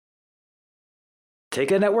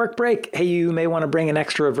Take a network break. Hey, you may want to bring an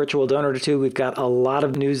extra virtual donor or two. We've got a lot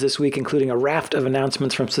of news this week, including a raft of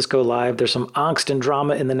announcements from Cisco Live. There's some angst and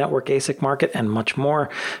drama in the network ASIC market and much more.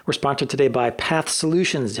 We're sponsored today by Path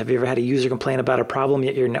Solutions. Have you ever had a user complain about a problem,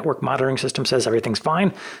 yet your network monitoring system says everything's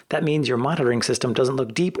fine? That means your monitoring system doesn't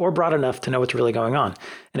look deep or broad enough to know what's really going on.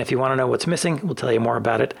 And if you want to know what's missing, we'll tell you more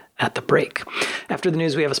about it at the break. After the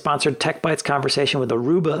news, we have a sponsored Tech Bytes conversation with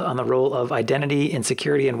Aruba on the role of identity in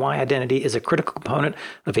security and why identity is a critical component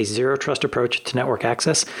of a zero trust approach to network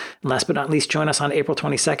access. And last but not least, join us on April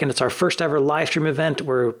 22nd. It's our first ever live stream event.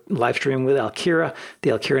 We're live streaming with Alkira.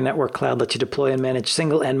 The Alkira Network Cloud lets you deploy and manage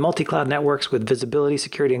single and multi-cloud networks with visibility,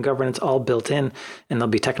 security, and governance all built in. And there'll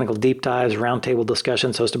be technical deep dives, roundtable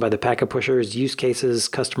discussions hosted by the packet pushers, use cases,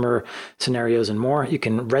 customer scenarios, and more. You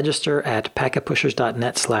can register at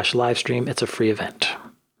packetpushers.net/livestream. It's a free event.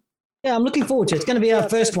 Yeah, I'm looking forward to it. It's going to be our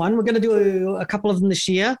first one. We're going to do a couple of them this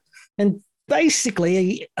year. And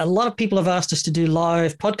basically, a lot of people have asked us to do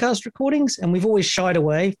live podcast recordings, and we've always shied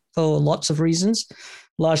away for lots of reasons,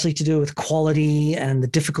 largely to do with quality and the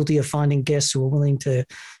difficulty of finding guests who are willing to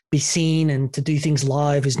be seen, and to do things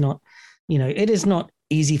live is not, it is not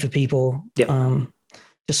easy for people. Yep.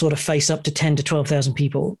 To sort of face up to 10 to 12,000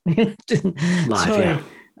 people. Live,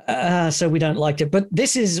 so we don't like it. But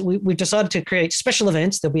we've decided to create special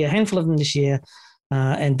events. There'll be a handful of them this year.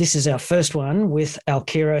 And this is our first one with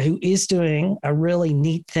Alkira, who is doing a really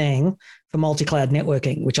neat thing for multi-cloud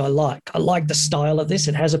networking, which I like. I like the style of this.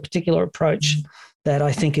 It has a particular approach that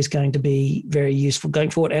I think is going to be very useful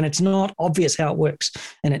going forward. And it's not obvious how it works,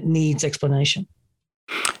 and it needs explanation.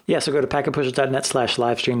 Yeah, so go to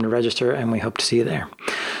packetpushers.net/livestream to register, and we hope to see you there.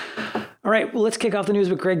 All right, well, let's kick off the news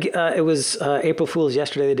with Greg. It was April Fool's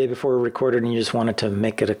yesterday, the day before we recorded, and you just wanted to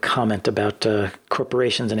make it a comment about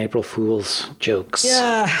corporations and April Fool's jokes.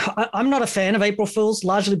 Yeah, I'm not a fan of April Fool's,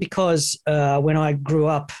 largely because when I grew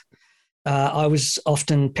up, I was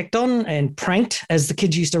often picked on and pranked, as the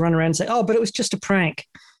kids used to run around and say, oh, but it was just a prank.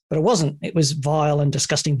 But it wasn't. It was vile and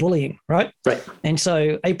disgusting bullying, right? Right. And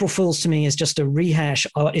so April Fool's to me is just a rehash.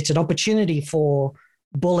 It's an opportunity for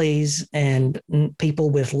bullies and people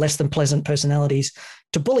with less than pleasant personalities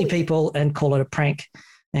to bully people and call it a prank.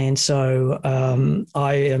 And so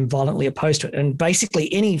I am violently opposed to it. And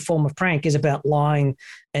basically any form of prank is about lying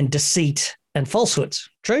and deceit and falsehoods.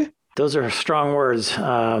 True? Those are strong words,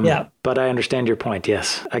 yeah. But I understand your point,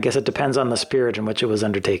 yes. I guess it depends on the spirit in which it was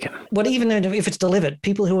undertaken. But even if it's delivered,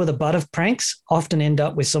 people who are the butt of pranks often end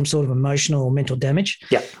up with some sort of emotional or mental damage.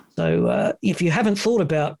 Yeah. So if you haven't thought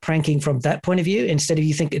about pranking from that point of view, instead of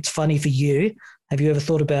you think it's funny for you, have you ever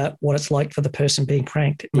thought about what it's like for the person being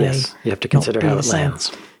pranked? Yes, you have to consider how it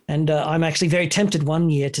lands. And I'm actually very tempted one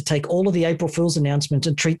year to take all of the April Fool's announcements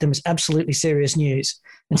and treat them as absolutely serious news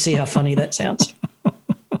and see how funny that sounds.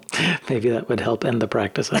 Maybe that would help end the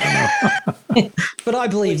practice. I don't know. But I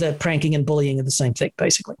believe that pranking and bullying are the same thing,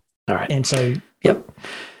 basically. All right. And so, yep.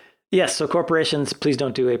 Yes. So corporations, please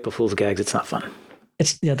don't do April Fool's gags. It's not fun.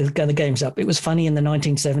 It's the game's up. It was funny in the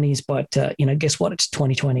 1970s, but guess what? It's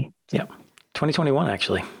 2020. Yeah. 2021,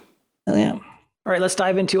 actually. Oh, yeah. All right, let's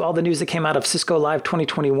dive into all the news that came out of Cisco Live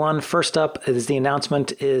 2021. First up is the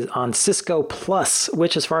announcement is on Cisco Plus,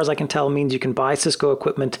 which, as far as I can tell, means you can buy Cisco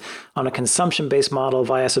equipment on a consumption-based model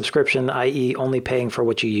via subscription, i.e. only paying for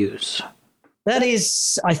what you use. That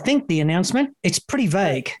is, I think, the announcement. It's pretty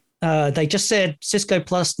vague. They just said Cisco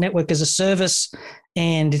Plus Network as a service,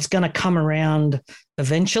 and it's going to come around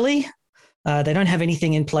eventually. They don't have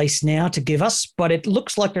anything in place now to give us, but it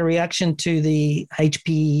looks like a reaction to the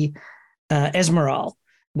HP Esmeralda,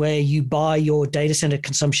 where you buy your data center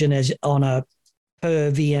consumption as on a per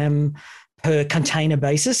VM, per container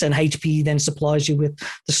basis, and HP then supplies you with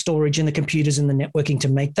the storage and the computers and the networking to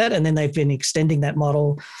make that. And then they've been extending that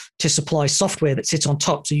model to supply software that sits on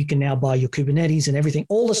top. So you can now buy your Kubernetes and everything,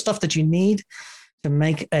 all the stuff that you need to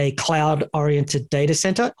make a cloud-oriented data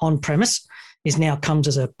center on-premise comes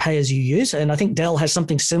as a pay-as-you-use. And I think Dell has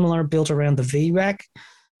something similar built around the VRAC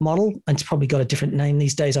model, and it's probably got a different name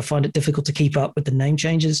these days. I find it difficult to keep up with the name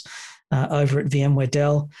changes over at VMware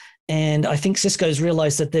Dell. And I think Cisco's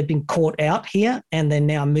realized that they've been caught out here, and they're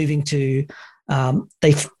now moving to,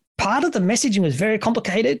 part of the messaging was very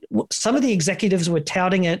complicated. Some of the executives were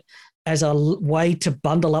touting it as a way to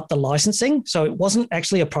bundle up the licensing. So it wasn't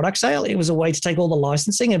actually a product sale. It was a way to take all the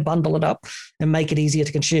licensing and bundle it up and make it easier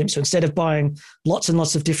to consume. So instead of buying lots and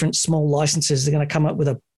lots of different small licenses, they're going to come up with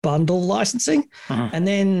a bundle licensing. Uh-huh. And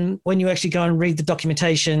then when you actually go and read the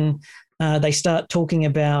documentation, they start talking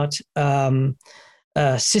about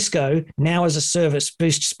Cisco now as a service,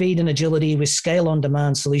 boost speed and agility with scale on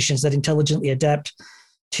demand solutions that intelligently adapt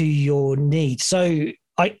to your needs. So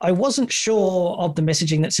I wasn't sure of the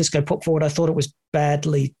messaging that Cisco put forward. I thought it was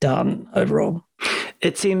badly done overall.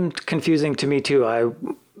 It seemed confusing to me too.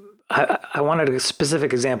 I wanted a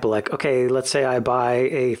specific example, like, okay, let's say I buy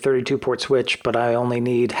a 32 port switch, but I only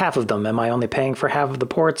need half of them. Am I only paying for half of the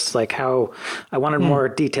ports? Like how I wanted more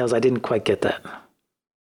details. I didn't quite get that.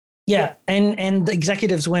 Yeah. And the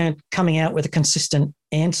executives weren't coming out with a consistent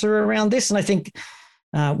answer around this. And I think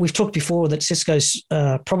we've talked before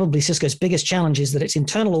that probably Cisco's biggest challenge is that its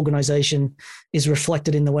internal organization is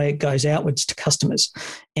reflected in the way it goes outwards to customers.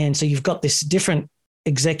 And so you've got this different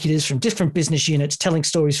executives from different business units telling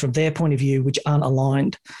stories from their point of view, which aren't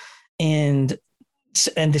aligned. And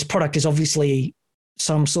this product is obviously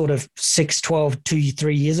some sort of 6, 12, 2,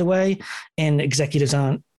 3 years away, and executives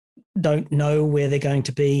don't know where they're going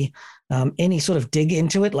to be. Any sort of dig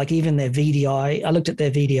into it, like even their VDI, I looked at their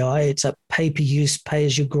VDI, it's a pay-per-use,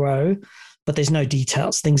 pay-as-you-grow, but there's no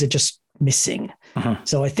details. Things are just missing.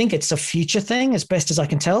 So I think it's a future thing as best as I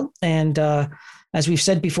can tell. And as we've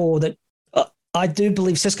said before, that I do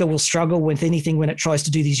believe Cisco will struggle with anything when it tries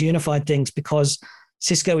to do these unified things, because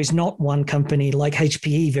Cisco is not one company like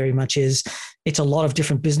HPE very much is. It's a lot of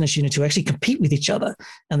different business units who actually compete with each other,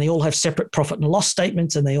 and they all have separate profit and loss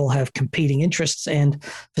statements, and they all have competing interests. And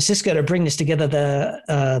for Cisco to bring this together,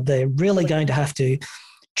 they're really going to have to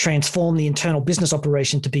transform the internal business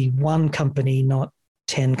operation to be one company, not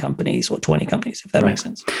 10 companies or 20 companies, if that makes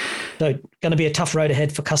sense. So going to be a tough road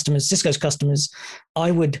ahead for customers, Cisco's customers.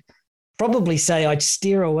 I would probably say I'd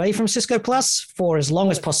steer away from Cisco Plus for as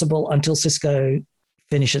long as possible until Cisco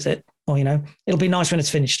finishes it. Or, it'll be nice when it's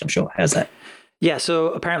finished, I'm sure. How's that? Yeah, so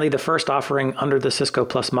apparently the first offering under the Cisco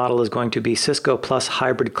Plus model is going to be Cisco Plus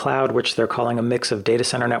Hybrid Cloud, which they're calling a mix of data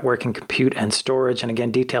center networking, compute, and storage. And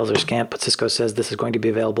again, details are scant, but Cisco says this is going to be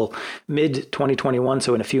available mid-2021,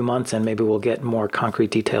 so in a few months, and maybe we'll get more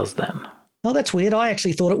concrete details then. Oh, that's weird. I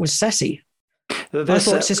actually thought it was SASE. I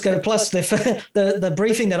thought Cisco Plus, the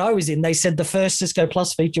briefing that I was in, they said the first Cisco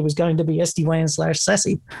Plus feature was going to be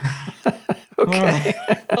SD-WAN/SASE. Okay.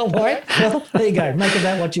 All right. Well, there you go. Make of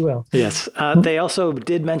that what you will. Yes. They also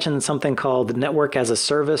did mention something called Network as a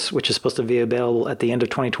Service, which is supposed to be available at the end of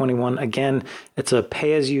 2021. Again, it's a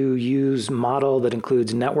pay-as-you-use model that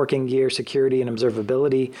includes networking gear, security, and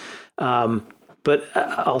observability. But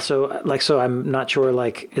also, so I'm not sure,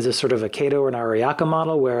 is this sort of a Cato or an Ariaka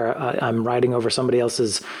model where I'm riding over somebody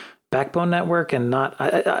else's backbone network and not,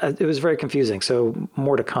 it was very confusing. So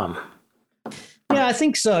more to come. Yeah, I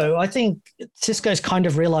think so. I think Cisco's kind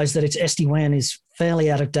of realized that its SD-WAN is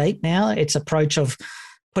fairly out of date now. Its approach of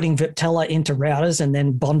putting Viptela into routers and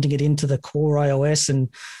then bonding it into the core iOS. And,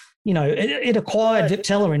 it acquired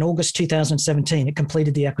Viptela in August 2017. It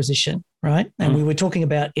completed the acquisition, right? And we were talking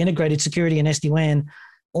about integrated security and SD-WAN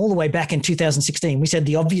all the way back in 2016. We said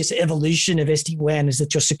the obvious evolution of SD-WAN is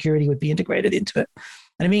that your security would be integrated into it.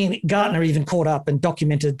 And I mean, Gartner even caught up and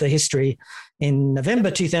documented the history in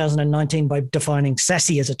November 2019 by defining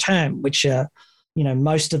SASE as a term, which,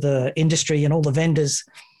 most of the industry and all the vendors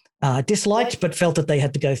disliked, but felt that they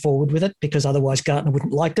had to go forward with it because otherwise Gartner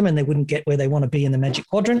wouldn't like them and they wouldn't get where they want to be in the Magic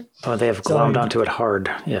Quadrant. Oh, they have glommed onto it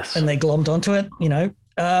hard. Yes. And they glommed onto it,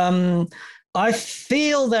 I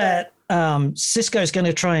feel that Cisco is going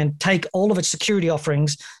to try and take all of its security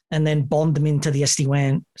offerings and then bond them into the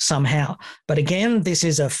SD-WAN somehow. But again, this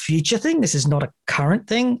is a future thing. This is not a current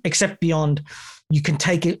thing, except beyond you can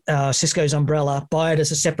take it, Cisco's umbrella, buy it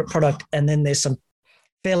as a separate product, and then there's some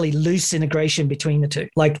fairly loose integration between the two.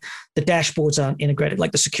 Like the dashboards aren't integrated,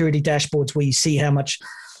 like the security dashboards where you see how much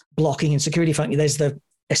blocking and security function. There's the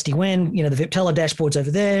SD-WAN, the Viptela dashboard's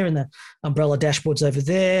over there and the umbrella dashboard's over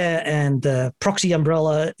there and the proxy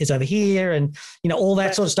umbrella is over here. And, all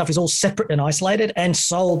that sort of stuff is all separate and isolated and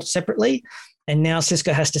sold separately. And now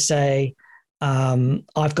Cisco has to say,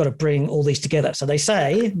 I've got to bring all these together. So they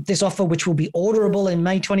say this offer, which will be orderable in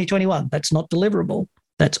May 2021, that's not deliverable,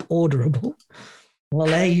 that's orderable, will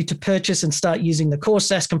allow you to purchase and start using the core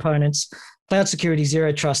SaaS components, cloud security,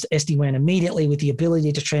 zero trust, SD-WAN immediately with the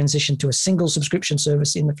ability to transition to a single subscription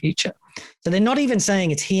service in the future. So they're not even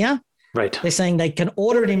saying it's here. Right. They're saying they can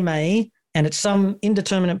order it in May and at some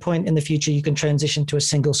indeterminate point in the future, you can transition to a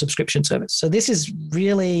single subscription service. So this is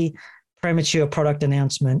really premature product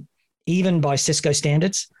announcement, even by Cisco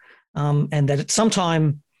standards. And that at some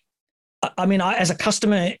time, as a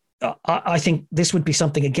customer, I think this would be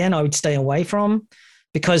something, again, I would stay away from,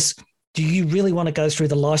 because do you really want to go through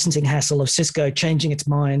the licensing hassle of Cisco changing its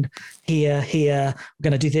mind here, we're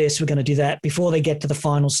going to do this, we're going to do that, before they get to the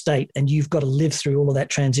final state, and you've got to live through all of that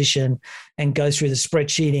transition and go through the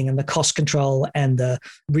spreadsheeting and the cost control and the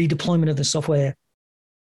redeployment of the software?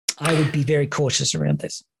 I would be very cautious around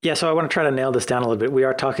this. Yeah, so I want to try to nail this down a little bit. We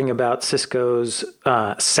are talking about Cisco's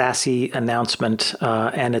SASE announcement,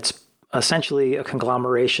 and it's essentially a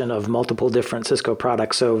conglomeration of multiple different Cisco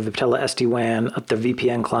products. So Viptela SD-WAN, the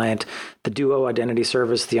VPN client, the Duo identity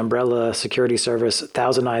service, the Umbrella security service,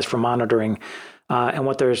 Thousand Eyes for monitoring. And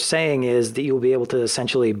what they're saying is that you'll be able to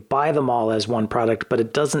essentially buy them all as one product, but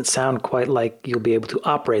it doesn't sound quite like you'll be able to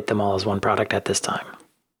operate them all as one product at this time.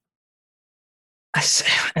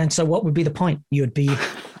 And so what would be the point? You would be,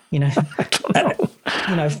 I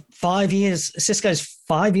don't know. 5 years, Cisco's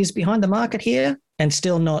 5 years behind the market here and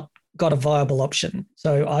still not got a viable option.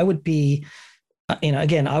 So I would be,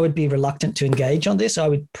 again, I would be reluctant to engage on this. I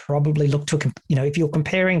would probably look to, if you're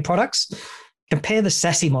comparing products, compare the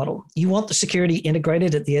SASE model. You want the security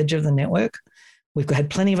integrated at the edge of the network. We've had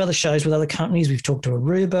plenty of other shows with other companies. We've talked to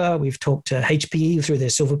Aruba. We've talked to HPE through their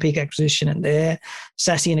Silver Peak acquisition and their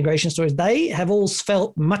SASE integration stories. They have all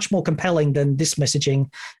felt much more compelling than this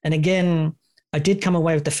messaging. And again, I did come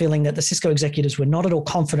away with the feeling that the Cisco executives were not at all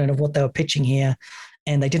confident of what they were pitching here,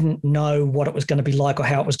 and they didn't know what it was going to be like or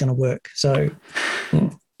how it was going to work. So,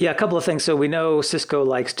 yeah, a couple of things. So we know Cisco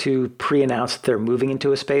likes to pre-announce that they're moving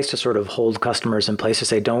into a space to sort of hold customers in place to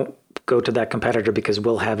say, don't go to that competitor because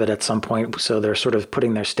we'll have it at some point. So they're sort of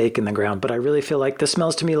putting their stake in the ground. But I really feel like this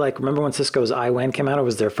smells to me like, remember when Cisco's iWAN came out? It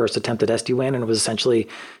was their first attempt at SD-WAN, and it was essentially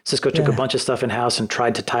Cisco took a bunch of stuff in-house and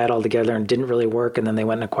tried to tie it all together and didn't really work. And then they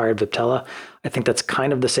went and acquired Viptela. I think that's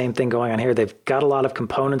kind of the same thing going on here. They've got a lot of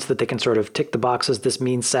components that they can sort of tick the boxes. This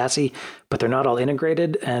means SASE, but they're not all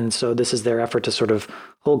integrated. And so this is their effort to sort of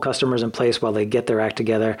hold customers in place while they get their act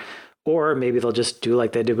together. Or maybe they'll just do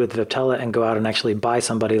like they did with Viptela and go out and actually buy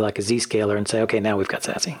somebody like a Zscaler and say, okay, now we've got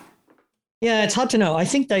SASE. Yeah, it's hard to know. I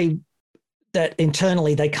think that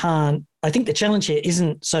internally they can't. I think the challenge here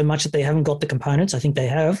isn't so much that they haven't got the components. I think they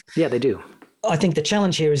have. Yeah, they do. I think the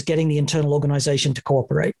challenge here is getting the internal organization to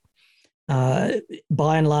cooperate. By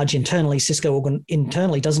and large, internally, Cisco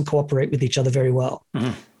internally doesn't cooperate with each other very well.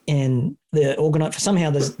 Mm-hmm. And somehow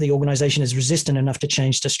the organization is resistant enough to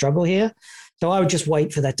change to struggle here. So I would just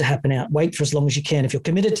wait for that to happen out. Wait for as long as you can. If you're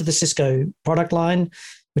committed to the Cisco product line,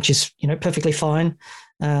 which is perfectly fine,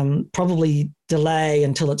 probably delay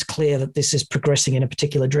until it's clear that this is progressing in a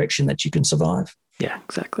particular direction that you can survive. Yeah,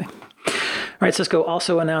 exactly. All right, Cisco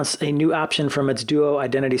also announced a new option from its Duo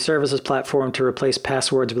Identity Services platform to replace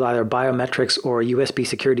passwords with either biometrics or USB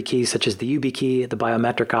security keys, such as the YubiKey. The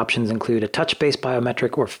biometric options include a touch-based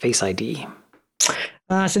biometric or Face ID.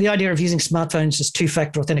 So the idea of using smartphones as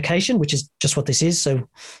two-factor authentication, which is just what this is. So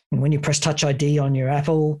when you press Touch ID on your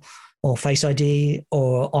Apple or Face ID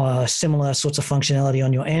or similar sorts of functionality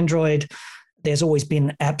on your Android, there's always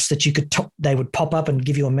been apps that they would pop up and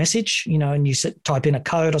give you a message, and you type in a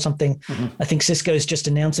code or something. Mm-hmm. I think Cisco is just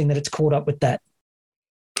announcing that it's caught up with that.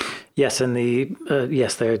 Yes, and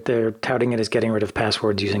they're touting it as getting rid of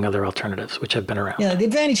passwords using other alternatives, which have been around. Yeah, the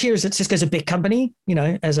advantage here is that Cisco's a big company.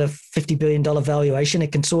 As a $50 billion valuation,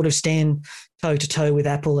 it can sort of stand toe to toe with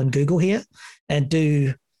Apple and Google here and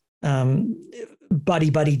do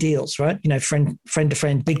buddy deals, right? Friend to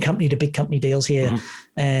friend, big company to big company deals here. Mm-hmm.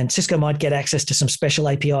 And Cisco might get access to some special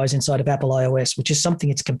APIs inside of Apple iOS, which is something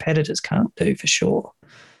its competitors can't do for sure.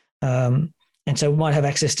 And so we might have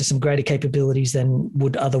access to some greater capabilities than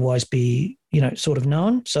would otherwise be, sort of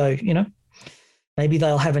known. So, maybe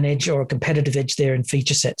they'll have an edge or a competitive edge there in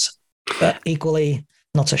feature sets, but equally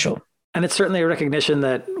not so sure. And it's certainly a recognition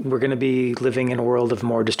that we're going to be living in a world of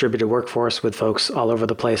more distributed workforce with folks all over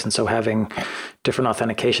the place. And so having different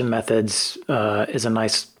authentication methods is a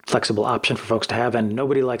nice flexible option for folks to have. And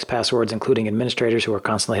nobody likes passwords, including administrators who are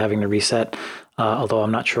constantly having to reset. Although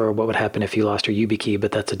I'm not sure what would happen if you lost your YubiKey,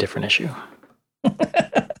 but that's a different issue.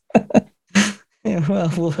 Yeah,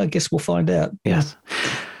 well, I guess we'll find out. Yes.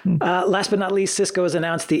 Last but not least, Cisco has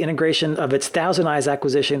announced the integration of its Thousand Eyes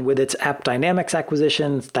acquisition with its App Dynamics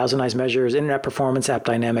acquisition. Thousand Eyes measures internet performance, App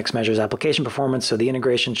Dynamics measures application performance. So the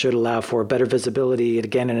integration should allow for better visibility,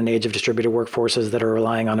 again, in an age of distributed workforces that are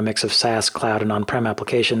relying on a mix of SaaS, cloud, and on-prem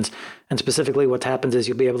applications. And specifically, what happens is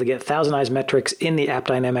you'll be able to get Thousand Eyes metrics in the App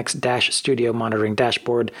Dynamics Studio monitoring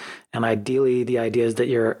dashboard. And ideally, the idea is that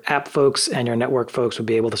your app folks and your network folks would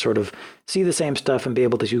be able to sort of see the same stuff and be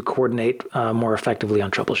able to coordinate more effectively on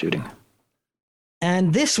troubleshooting.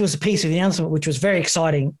 And this was a piece of the announcement which was very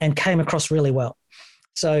exciting and came across really well.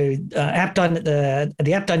 So the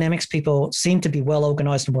App Dynamics people seem to be well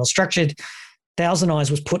organized and well structured. Thousand Eyes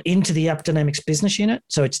was put into the App Dynamics business unit.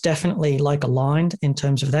 So it's definitely aligned in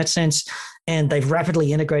terms of that sense. And they've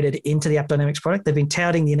rapidly integrated into the App Dynamics product. They've been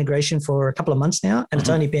touting the integration for a couple of months now. And It's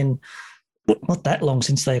only been not that long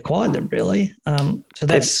since they acquired them, really. So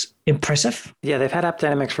that's impressive. Yeah, they've had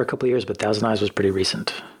AppDynamics for a couple of years, but Thousand Eyes was pretty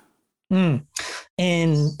recent.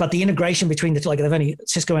 But the integration between the two, like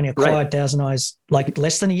Cisco only acquired Thousand Eyes like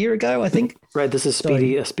less than a year ago, I think. Right. This is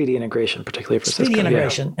a speedy integration, particularly for Cisco. Speedy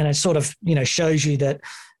integration. And it sort of, shows you that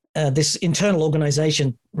this internal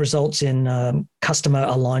organization results in customer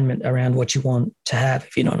alignment around what you want to have,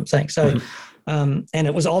 if you know what I'm saying. So, and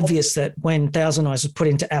it was obvious that when Thousand Eyes was put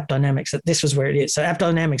into AppDynamics, that this was where it is. So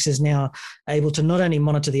AppDynamics is now able to not only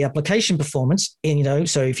monitor the application performance,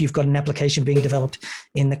 so if you've got an application being developed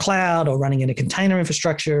in the cloud or running in a container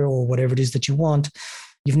infrastructure or whatever it is that you want,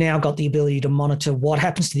 you've now got the ability to monitor what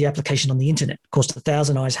happens to the application on the internet. Of course, the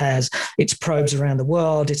Thousand Eyes has its probes around the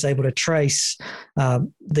world. It's able to trace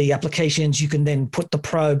the applications. You can then put the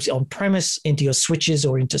probes on premise into your switches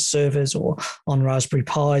or into servers or on Raspberry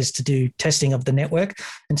Pis to do testing of the network.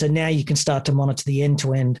 And so now you can start to monitor the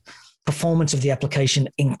end-to-end performance of the application,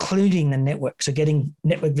 including the network. So getting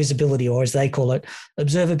network visibility, or as they call it,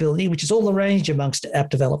 observability, which is all the rage amongst app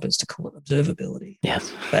developers to call it observability. Yes.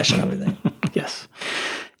 Fashion everything. Yes.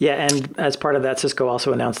 Yeah, and as part of that, Cisco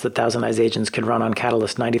also announced that Thousand Eyes agents can run on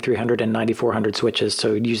Catalyst 9300 and 9400 switches.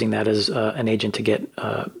 So using that as an agent to get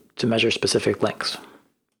to measure specific links.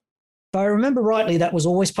 If I remember rightly, that was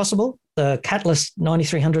always possible. The Catalyst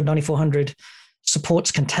 9300, 9400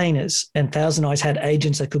 supports containers, and Thousand Eyes had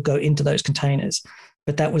agents that could go into those containers.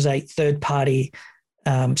 But that was a third-party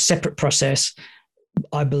separate process.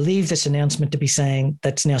 I believe this announcement to be saying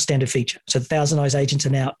that's now standard feature. So the Thousand Eyes agents are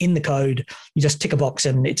now in the code. You just tick a box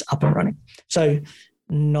and it's up and running. So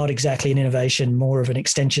not exactly an innovation, more of an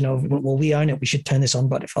extension of, well, we own it, we should turn this on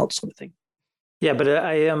by default sort of thing. Yeah, but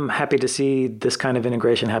I am happy to see this kind of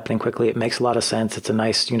integration happening quickly. It makes a lot of sense. It's a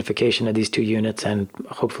nice unification of these two units and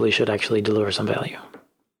hopefully should actually deliver some value.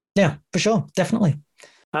 Yeah, for sure. Definitely.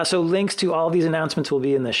 So links to all of these announcements will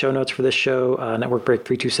be in the show notes for this show, Network Break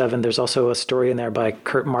 327. There's also a story in there by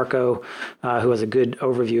Kurt Marco, who has a good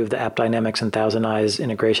overview of the AppDynamics and Thousand Eyes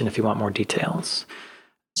integration if you want more details.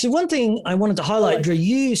 So one thing I wanted to highlight, Drew,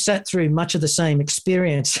 you sat through much of the same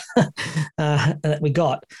experience that we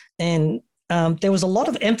got. And there was a lot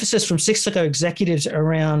of emphasis from Cisco executives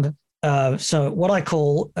around so what I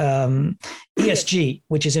call ESG,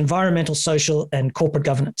 which is environmental, social, and corporate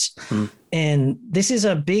governance. And this is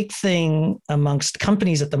a big thing amongst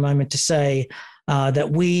companies at the moment to say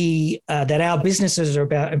that our businesses are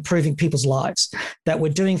about improving people's lives, that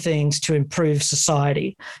we're doing things to improve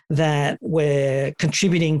society, that we're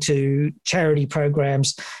contributing to charity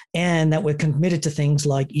programs, and that we're committed to things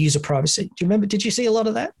like user privacy. Do you remember? Did you see a lot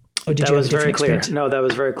of that? That was very clear. No, that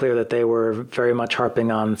was very clear that they were very much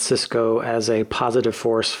harping on Cisco as a positive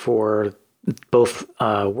force for both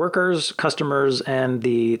workers, customers, and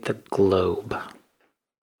the globe.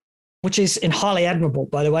 Which is highly admirable,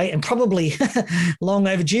 by the way, and probably long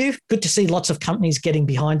overdue. Good to see lots of companies getting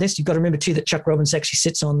behind this. You've got to remember, too, that Chuck Robbins actually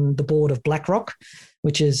sits on the board of BlackRock,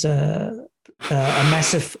 which is a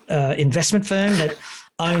massive investment firm that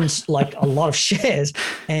owns like a lot of shares.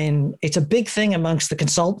 And it's a big thing amongst the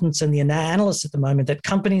consultants and the analysts at the moment that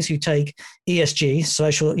companies who take ESG,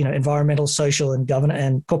 social, environmental, social, and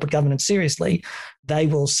corporate governance seriously, they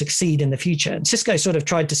will succeed in the future. And Cisco sort of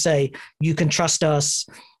tried to say, you can trust us.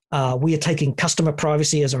 We are taking customer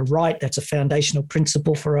privacy as a right. That's a foundational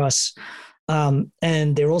principle for us. And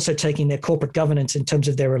they're also taking their corporate governance in terms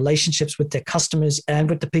of their relationships with their customers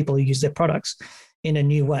and with the people who use their products in a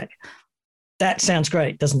new way. That sounds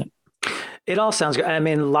great, doesn't it? It all sounds good. I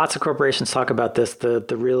mean, lots of corporations talk about this. The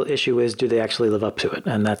real issue is, do they actually live up to it?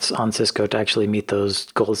 And that's on Cisco to actually meet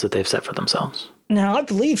those goals that they've set for themselves. Now, I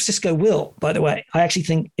believe Cisco will, by the way. I actually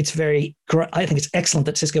think it's I think it's excellent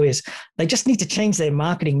that Cisco is. They just need to change their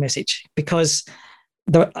marketing message, because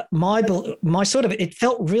it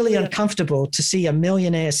felt really uncomfortable to see a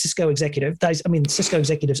millionaire Cisco executive. Cisco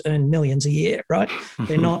executives earn millions a year, right?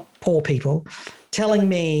 They're not poor people, telling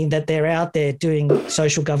me that they're out there doing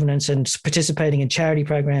social governance and participating in charity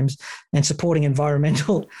programs and supporting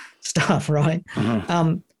environmental stuff, right?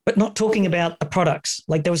 But not talking about the products.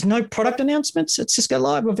 Like, there was no product announcements at Cisco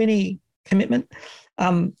Live of any commitment.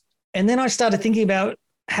 And then I started thinking about,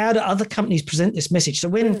 how do other companies present this message? So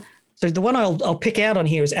the one I'll pick out on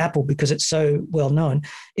here is Apple, because it's so well known,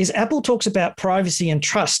 is Apple talks about privacy and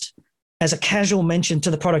trust as a casual mention to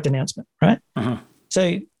the product announcement, right?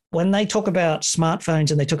 So when they talk about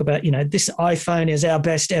smartphones and they talk about, this iPhone is our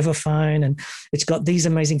best ever phone and it's got these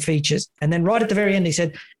amazing features. And then right at the very end, he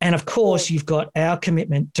said, and of course, you've got our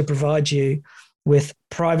commitment to provide you with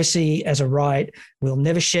privacy as a right. We'll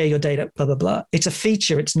never share your data, blah, blah, blah. It's a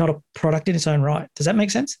feature. It's not a product in its own right. Does that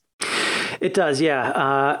make sense? It does, yeah.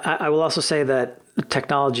 I will also say that the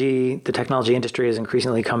technology industry is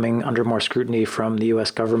increasingly coming under more scrutiny from the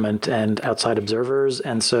U.S. government and outside observers.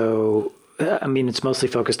 And so, I mean, it's mostly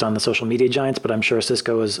focused on the social media giants, but I'm sure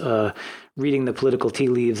Cisco is reading the political tea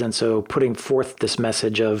leaves. And so putting forth this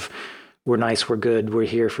message of we're nice, we're good, we're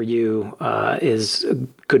here for you is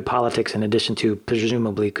good politics in addition to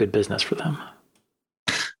presumably good business for them.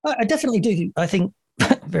 I definitely do. I think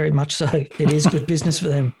very much so. It is good business for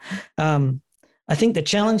them. I think the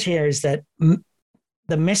challenge here is that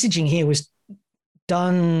the messaging here was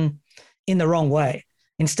done in the wrong way.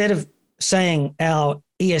 Instead of saying our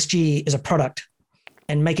ESG is a product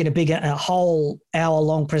and making a whole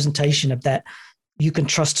hour-long presentation of that, you can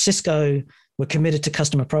trust Cisco, we're committed to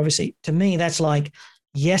customer privacy. To me, that's like,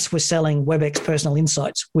 yes, we're selling WebEx Personal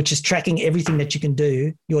Insights, which is tracking everything that you can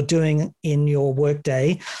do, you're doing in your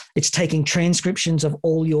workday. It's taking transcriptions of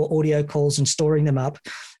all your audio calls and storing them up.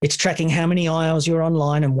 It's tracking how many hours you're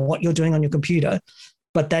online and what you're doing on your computer.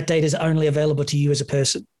 But that data is only available to you as a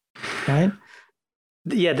person, right?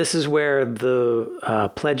 Yeah, this is where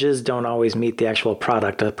the pledges don't always meet the actual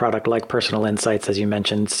product. A product like Personal Insights, as you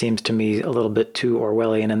mentioned, seems to me a little bit too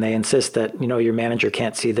Orwellian, and they insist that, your manager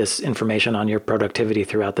can't see this information on your productivity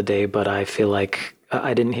throughout the day. But I feel like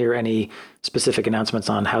I didn't hear any specific announcements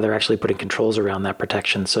on how they're actually putting controls around that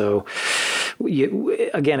protection. So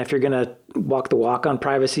again, if you're going to walk the walk on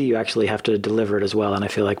privacy, you actually have to deliver it as well. And I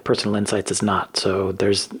feel like Personal Insights is not. So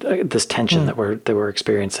there's this tension that we're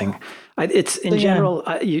experiencing. It's in general,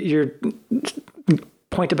 your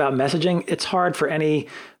point about messaging, it's hard for any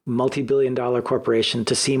multi-billion-dollar corporation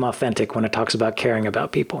to seem authentic when it talks about caring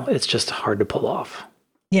about people. It's just hard to pull off.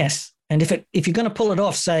 Yes. And if you're going to pull it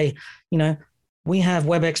off, say, we have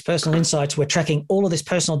WebEx Personal Insights. We're tracking all of this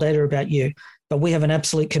personal data about you, but we have an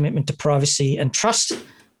absolute commitment to privacy and trust,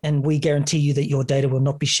 and we guarantee you that your data will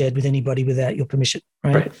not be shared with anybody without your permission,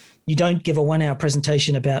 right? You don't give a 1-hour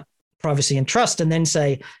presentation about privacy and trust and then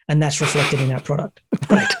say, and that's reflected in our product.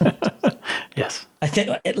 Right. Yes. I think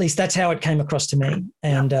at least that's how it came across to me.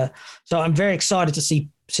 And so I'm very excited to see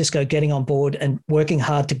Cisco getting on board and working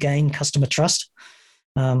hard to gain customer trust.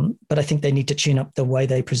 But I think they need to tune up the way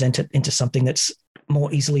they present it into something that's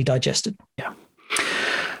more easily digested. Yeah.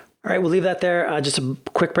 All right, we'll leave that there. Just a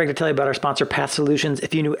quick break to tell you about our sponsor, Path Solutions.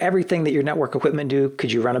 If you knew everything that your network equipment do,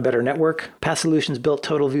 could you run a better network? Path Solutions built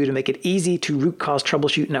TotalView to make it easy to root cause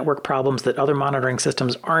troubleshoot network problems that other monitoring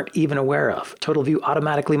systems aren't even aware of. TotalView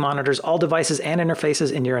automatically monitors all devices and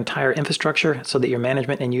interfaces in your entire infrastructure so that your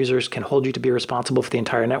management and users can hold you to be responsible for the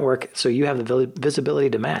entire network, so you have the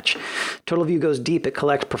visibility to match. TotalView goes deep. It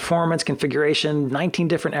collects performance, configuration, 19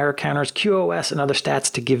 different error counters, QoS, and other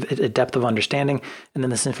stats to give it a depth of understanding, and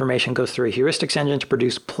then this information goes through a heuristics engine to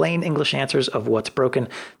produce plain English answers of what's broken.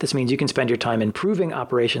 This means you can spend your time improving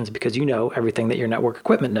operations because you know everything that your network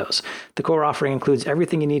equipment knows. The core offering includes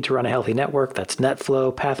everything you need to run a healthy network. That's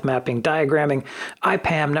NetFlow, path mapping, diagramming,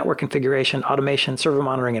 IPAM, network configuration, automation, server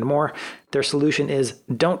monitoring, and more. Their solution is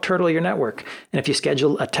don't turtle your network. And if you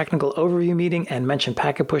schedule a technical overview meeting and mention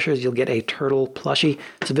packet pushers, you'll get a turtle plushie.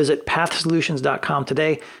 So visit pathsolutions.com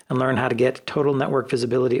today and learn how to get total network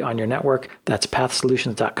visibility on your network. That's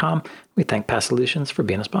pathsolutions.com. We thank Path Solutions for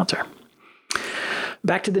being a sponsor.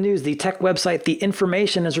 Back to the news. The tech website The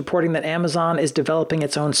Information is reporting that Amazon is developing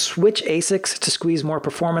its own switch ASICs to squeeze more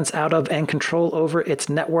performance out of and control over its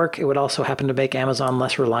network. It would also happen to make Amazon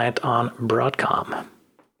less reliant on Broadcom.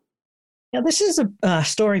 Now, this is a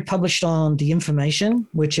story published on The Information,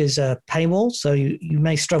 which is a paywall, so you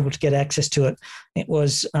may struggle to get access to it. It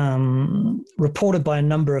was reported by a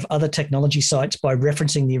number of other technology sites by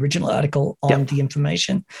referencing the original article on The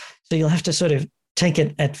Information. So you'll have to sort of take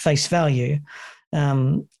it at face value.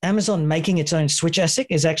 Amazon making its own switch ASIC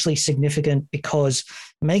is actually significant because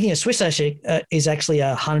making a switch ASIC is actually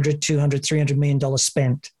 $100, $200, $300 million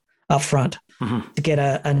spent upfront to get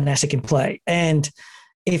an ASIC in play. And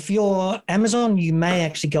if you're Amazon, you may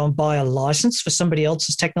actually go and buy a license for somebody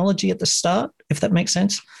else's technology at the start, if that makes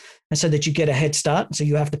sense. And so that you get a head start. So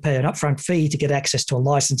you have to pay an upfront fee to get access to a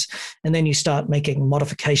license. And then you start making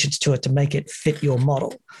modifications to it to make it fit your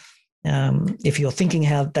model. If you're thinking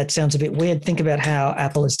how that sounds a bit weird, think about how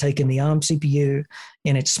Apple has taken the ARM CPU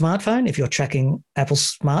in its smartphone, if you're tracking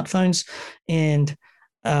Apple's smartphones, and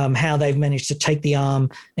how they've managed to take the ARM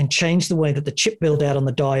and change the way that the chip build out on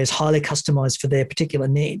the die is highly customized for their particular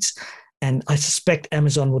needs. And I suspect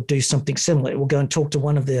Amazon will do something similar. It will go and talk to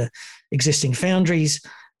one of the existing foundries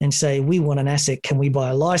and say, we want an ASIC. Can we buy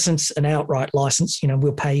a license, an outright license?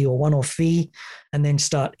 We'll pay you a one-off fee, and then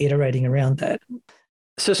start iterating around that.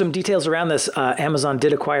 So some details around this. Amazon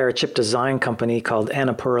did acquire a chip design company called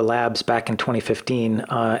Annapurna Labs back in 2015,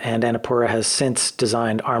 and Annapurna has since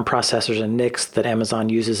designed ARM processors and NICs that Amazon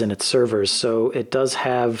uses in its servers. So it does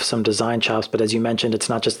have some design chops, but as you mentioned, it's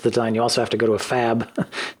not just the design. You also have to go to a fab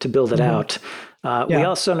to build it out. We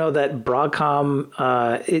also know that Broadcom,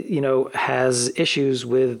 has issues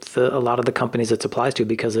with a lot of the companies it supplies to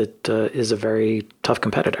because it is a very tough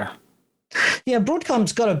competitor. Yeah,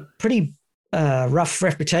 Broadcom's got a pretty rough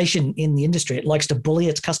reputation in the industry. It likes to bully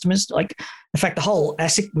its customers. Like, in fact, the whole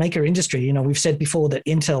ASIC maker industry, we've said before that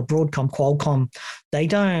Intel, Broadcom, Qualcomm,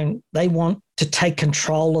 they want to take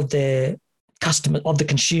control of their customer, of the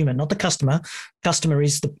consumer, not the customer. Customer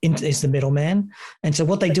is the middleman. And so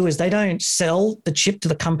what they do is they don't sell the chip to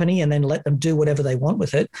the company and then let them do whatever they want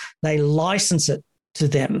with it. They license it to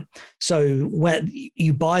them. So when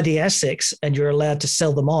you buy the ASICs and you're allowed to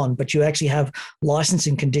sell them on, but you actually have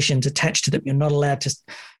licensing conditions attached to them. You're not allowed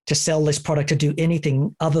to sell this product to do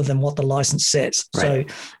anything other than what the license says. Right.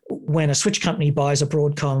 So when a switch company buys a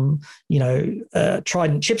Broadcom,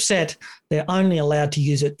 Trident chipset, they're only allowed to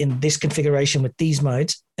use it in this configuration with these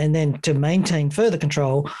modes. And then to maintain further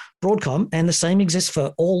control, Broadcom, and the same exists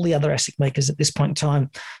for all the other ASIC makers at this point in time,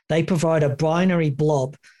 they provide a binary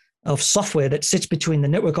blob of software that sits between the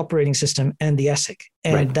network operating system and the ASIC.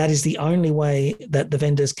 And that is the only way that the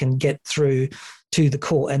vendors can get through to the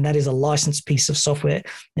core. And that is a licensed piece of software.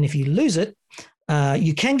 And if you lose it,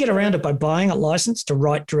 you can get around it by buying a license to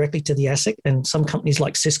write directly to the ASIC. And some companies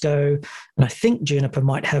like Cisco, and I think Juniper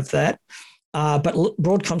might have that. But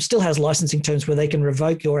Broadcom still has licensing terms where they can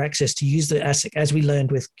revoke your access to use the ASIC, as we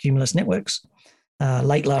learned with Cumulus Networks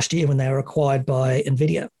late last year when they were acquired by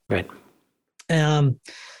NVIDIA. Right.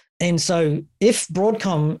 And so if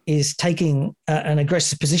Broadcom is taking an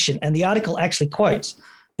aggressive position, and the article actually quotes,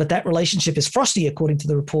 but that relationship is frosty, according to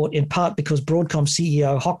the report, in part because Broadcom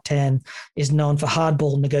CEO Hock Tan is known for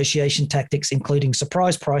hardball negotiation tactics, including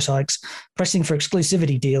surprise price hikes, pressing for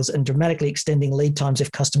exclusivity deals, and dramatically extending lead times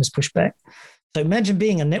if customers push back. So imagine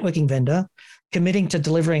being a networking vendor, committing to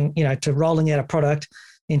delivering, to rolling out a product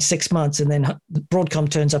in 6 months, and then Broadcom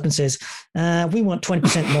turns up and says, we want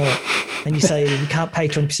 20% more. And you say, you can't pay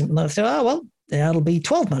 20% more. So, well, it'll be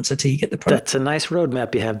 12 months until you get the product. That's a nice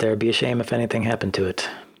roadmap you have there. It'd be a shame if anything happened to it.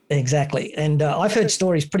 Exactly. And I've heard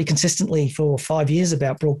stories pretty consistently for 5 years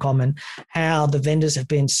about Broadcom and how the vendors have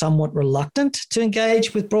been somewhat reluctant to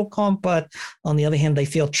engage with Broadcom, but on the other hand, they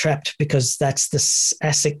feel trapped because that's the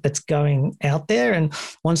ASIC that's going out there. And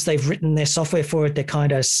once they've written their software for it, they're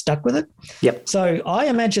kind of stuck with it. Yep. So I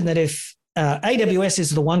imagine that if AWS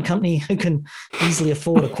is the one company who can easily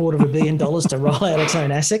afford $250 million to roll out its own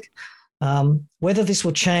ASIC, whether this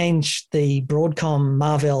will change the Broadcom,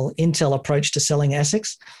 Marvell, Intel approach to selling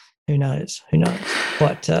ASICs, who knows?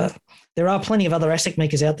 But there are plenty of other ASIC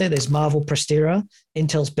makers out there. There's Marvell Prestera,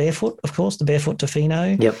 Intel's Barefoot, of course, the Barefoot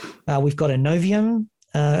Tofino. Yep. We've got Innovium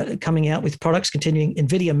coming out with products, continuing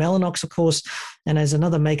NVIDIA Mellanox, of course, and as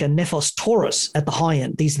another maker, Nephos Taurus at the high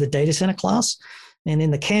end. These are the data center class. And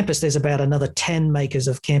in the campus, there's about another 10 makers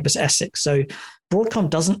of campus ASICs. So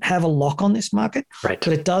Broadcom doesn't have a lock on this market, but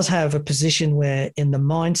it does have a position where in the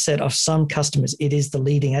mindset of some customers, it is the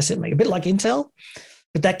leading ASIC maker, a bit like Intel,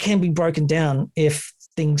 but that can be broken down if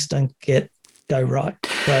things don't go right.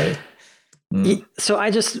 So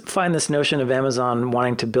I just find this notion of Amazon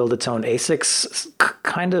wanting to build its own ASICs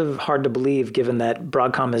kind of hard to believe, given that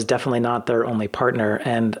Broadcom is definitely not their only partner.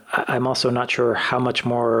 And I'm also not sure how much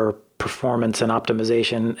more performance and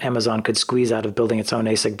optimization Amazon could squeeze out of building its own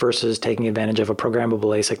ASIC versus taking advantage of a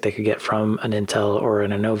programmable ASIC they could get from an Intel or an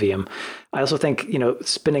Innovium. I also think,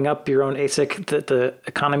 spinning up your own ASIC, the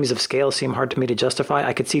economies of scale seem hard to me to justify.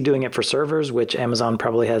 I could see doing it for servers, which Amazon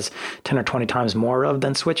probably has 10 or 20 times more of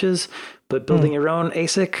than switches. But building your own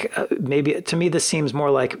ASIC, maybe to me, this seems more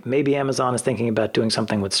like maybe Amazon is thinking about doing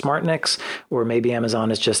something with SmartNICs, or maybe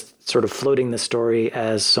Amazon is just sort of floating the story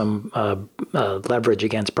as some leverage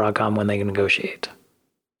against Broadcom when they negotiate.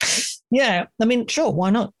 Yeah, I mean, sure,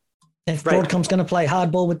 why not? If Broadcom's going to play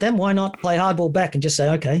hardball with them, why not play hardball back and just say,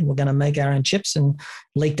 okay, we're going to make our own chips and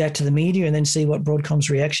leak that to the media and then see what Broadcom's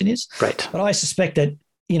reaction is. Right. But I suspect that,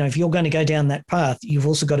 if you're going to go down that path, you've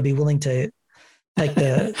also got to be willing to take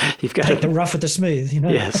the the rough with the smooth.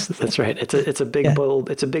 Yes, that's right. It's a big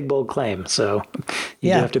bold claim. So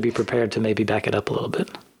you do have to be prepared to maybe back it up a little bit.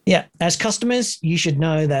 Yeah, as customers, you should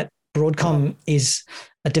know that Broadcom is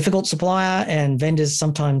a difficult supplier, and vendors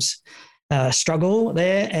sometimes struggle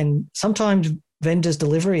there, and sometimes vendors'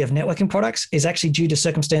 delivery of networking products is actually due to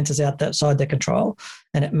circumstances outside their control,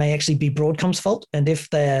 and it may actually be Broadcom's fault. And if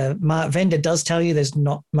the vendor does tell you there's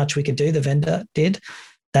not much we can do, the vendor did,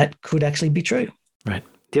 that could actually be true. Right.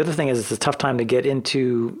 The other thing is it's a tough time to get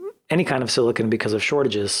into any kind of silicon because of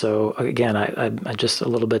shortages. So again, I'm just a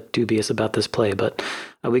little bit dubious about this play, but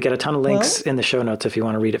we got a ton of links in the show notes if you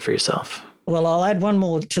want to read it for yourself. Well, I'll add one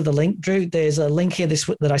more to the link, Drew. There's a link here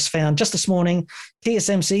that I found just this morning.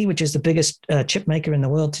 TSMC, which is the biggest chip maker in the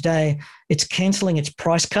world today, it's canceling its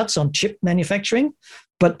price cuts on chip manufacturing,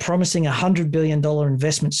 but promising a $100 billion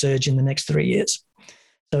investment surge in the next 3 years.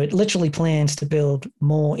 So it literally plans to build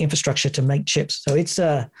more infrastructure to make chips. So it's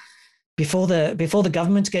before the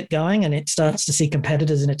governments get going and it starts to see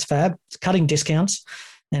competitors in its fab, it's cutting discounts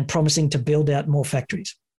and promising to build out more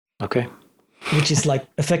factories. Okay. Which is like,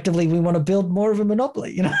 effectively, we want to build more of a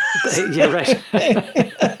monopoly, you know? Yeah, right.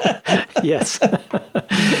 Yes.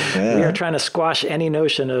 Yeah. We are trying to squash any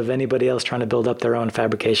notion of anybody else trying to build up their own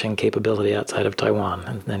fabrication capability outside of Taiwan.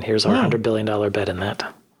 And then here's our $100 billion bet in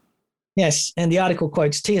that. Yes. And the article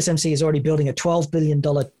quotes, TSMC is already building a $12 billion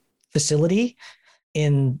facility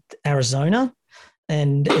in Arizona.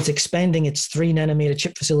 And it's expanding its 3-nanometer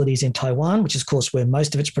chip facilities in Taiwan, which is, of course, where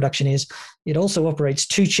most of its production is. It also operates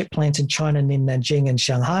 2 chip plants in China, in Nanjing and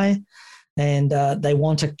Shanghai. And they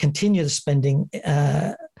want to continue the spending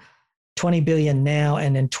 $20 billion now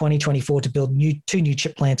and in 2024 to build 2 new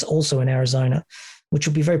chip plants also in Arizona, which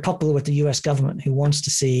will be very popular with the US government, who wants to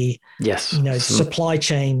see supply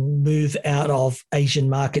chain move out of Asian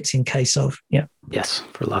markets in case of, Yes,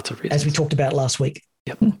 for lots of reasons. As we talked about last week.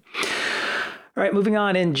 Yep. All right, moving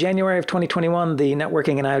on. In January of 2021, the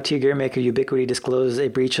networking and IoT gear maker Ubiquiti disclosed a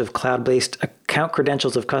breach of cloud-based account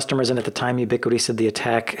credentials of customers. And at the time, Ubiquiti said the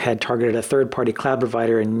attack had targeted a third-party cloud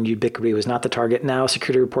provider and Ubiquiti was not the target. Now,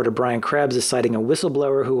 security reporter Brian Krebs is citing a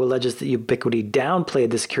whistleblower who alleges that Ubiquiti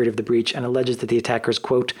downplayed the security of the breach and alleges that the attackers,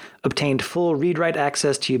 quote, obtained full read-write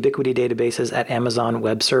access to Ubiquiti databases at Amazon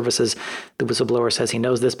Web Services. The whistleblower says he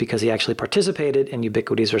knows this because he actually participated in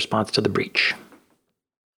Ubiquiti's response to the breach.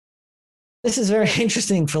 This is very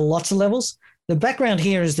interesting for lots of levels. The background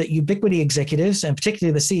here is that Ubiquiti executives, and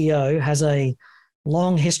particularly the CEO, has a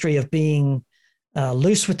long history of being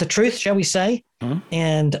loose with the truth, shall we say,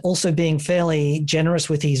 and also being fairly generous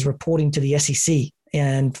with his reporting to the SEC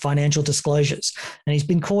and financial disclosures. And he's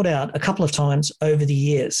been caught out a couple of times over the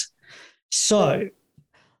years. So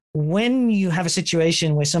when you have a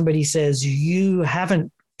situation where somebody says you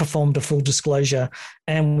haven't performed a full disclosure,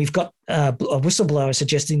 and we've got a whistleblower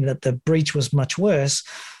suggesting that the breach was much worse,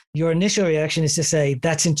 your initial reaction is to say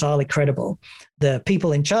that's entirely credible. The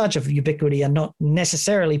people in charge of Ubiquiti are not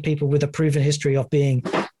necessarily people with a proven history of being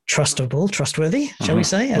trustworthy, shall we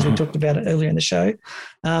say, as we talked about it earlier in the show.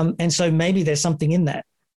 And so maybe there's something in that.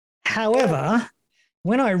 However,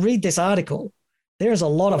 when I read this article, there is a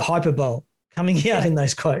lot of hyperbole coming out in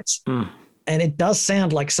those quotes. And it does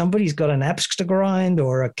sound like somebody's got an axe to grind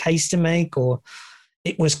or a case to make, or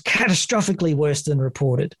it was catastrophically worse than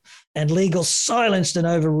reported. And legal silenced and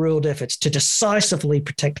overruled efforts to decisively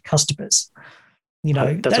protect customers. You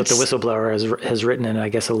know, that's what the whistleblower has written in, I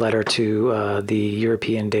guess, a letter to the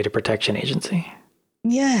European Data Protection Agency.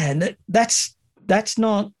 Yeah, that's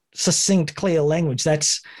not succinct, clear language.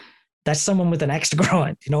 That's someone with an axe to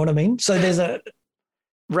grind. You know what I mean? So there's a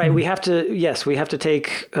right. We have to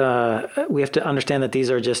understand that these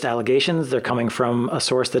are just allegations. They're coming from a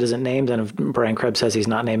source that isn't named. And if Brian Krebs says he's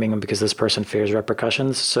not naming them because this person fears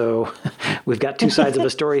repercussions. So we've got two sides of a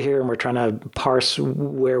story here, and we're trying to parse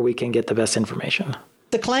where we can get the best information.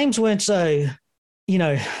 The claims weren't so,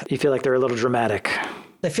 you feel like they're a little dramatic.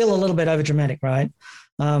 They feel a little bit overdramatic, right?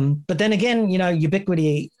 But then again,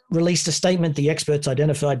 Ubiquiti released a statement. The experts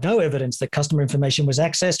identified no evidence that customer information was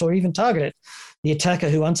accessed or even targeted. The attacker,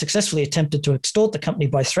 who unsuccessfully attempted to extort the company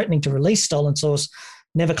by threatening to release stolen source,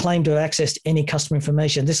 never claimed to have accessed any customer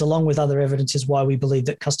information. This, along with other evidence, is why we believe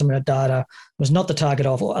that customer data was not the target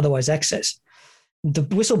of or otherwise accessed. The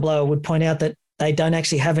whistleblower would point out that they don't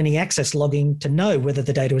actually have any access logging to know whether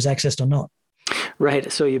the data was accessed or not.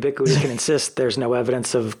 Right. So Ubiquiti can insist there's no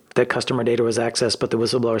evidence of that customer data was accessed, but the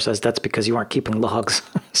whistleblower says that's because you aren't keeping logs.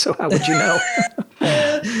 So how would you know?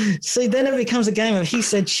 See, then it becomes a game of he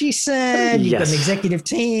said, she said. You've got an executive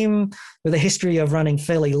team with a history of running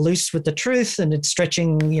fairly loose with the truth, and it's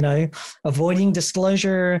stretching, avoiding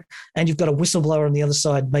disclosure. And you've got a whistleblower on the other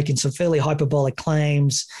side making some fairly hyperbolic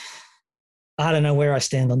claims. I don't know where I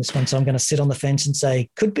stand on this one, so I'm going to sit on the fence and say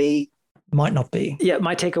could be, might not be. Yeah,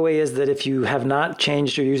 my takeaway is that if you have not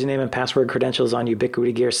changed your username and password credentials on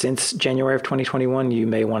Ubiquiti gear since January of 2021, you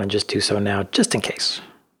may want to just do so now, just in case.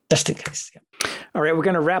 Just in case, yeah. All right, we're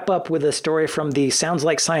going to wrap up with a story from the Sounds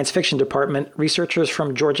Like Science Fiction department. Researchers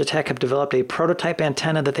from Georgia Tech have developed a prototype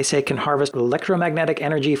antenna that they say can harvest electromagnetic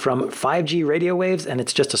energy from 5G radio waves, and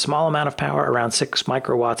it's just a small amount of power, around 6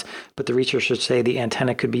 microwatts. But the researchers say the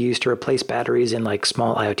antenna could be used to replace batteries in like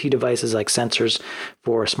small IoT devices like sensors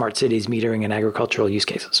for smart cities, metering, and agricultural use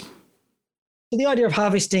cases. So the idea of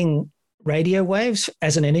harvesting radio waves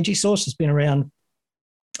as an energy source has been around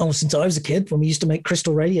since I was a kid, when we used to make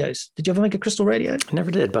crystal radios. Did you ever make a crystal radio? I never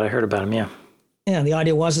did, but I heard about them, yeah. Yeah, and the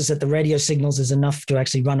idea is that the radio signals is enough to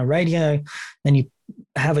actually run a radio, and you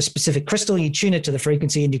have a specific crystal, you tune it to the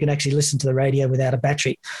frequency, and you can actually listen to the radio without a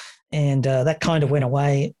battery. And that kind of went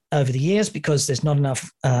away over the years because there's not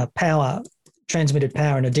enough transmitted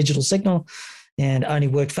power in a digital signal, and only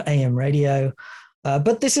worked for AM radio.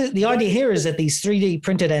 But the idea here is that these 3D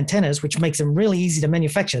printed antennas, which makes them really easy to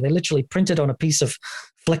manufacture, they're literally printed on a piece of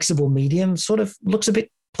flexible medium, sort of looks a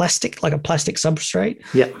bit plastic, like a plastic substrate.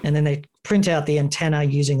 Yeah. And then they print out the antenna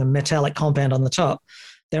using a metallic compound on the top.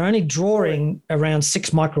 They're only drawing around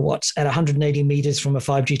 6 microwatts at 180 meters from a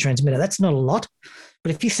 5G transmitter. That's not a lot.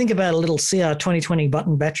 But if you think about a little CR2020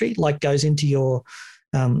 button battery, like goes into your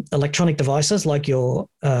electronic devices, like your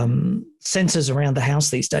sensors around the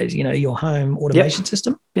house these days, your home automation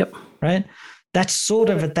system. Yep. Right. That's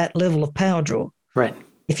sort of at that level of power draw. Right.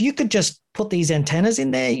 If you could just put these antennas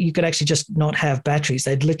in there, you could actually just not have batteries.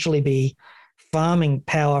 They'd literally be farming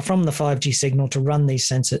power from the 5G signal to run these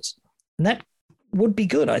sensors. And that would be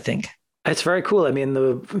good, I think. It's very cool. I mean,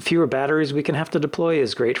 the fewer batteries we can have to deploy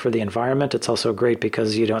is great for the environment. It's also great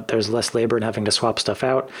because there's less labor in having to swap stuff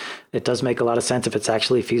out. It does make a lot of sense if it's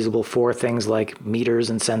actually feasible for things like meters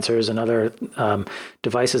and sensors and other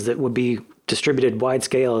devices that would be distributed wide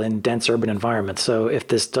scale in dense urban environments. So if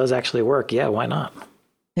this does actually work, yeah, why not?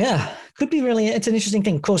 Yeah, could be really, it's an interesting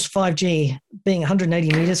thing. Of course, 5G being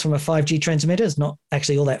 180 meters from a 5G transmitter is not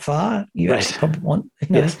actually all that far. You actually probably want,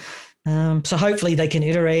 Yes. So hopefully they can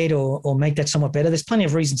iterate or make that somewhat better. There's plenty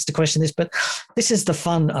of reasons to question this, but this is the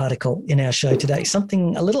fun article in our show today.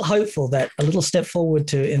 Something a little hopeful that a little step forward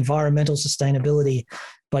to environmental sustainability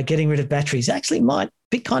by getting rid of batteries actually might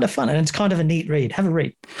be kind of fun. And it's kind of a neat read. Have a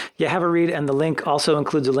read. Yeah, have a read. And the link also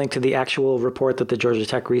includes a link to the actual report that the Georgia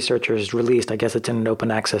Tech researchers released. I guess it's in an open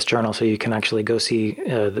access journal, so you can actually go see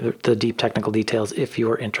the deep technical details if you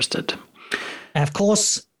are interested. And of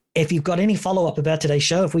course, if you've got any follow-up about today's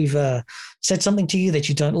show, if we've said something to you that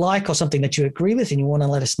you don't like or something that you agree with and you want to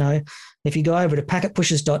let us know, if you go over to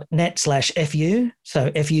packetpushers.net/FU,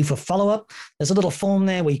 so FU for follow-up, there's a little form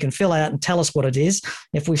there where you can fill out and tell us what it is.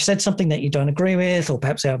 If we've said something that you don't agree with, or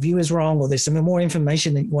perhaps our view is wrong, or there's some more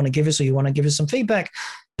information that you want to give us, or you want to give us some feedback,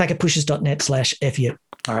 packetpushers.net/FU.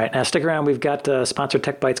 All right. Now stick around. We've got a sponsored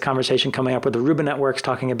Tech Bytes conversation coming up with the Aruba Networks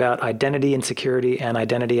talking about identity and security and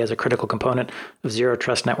identity as a critical component of zero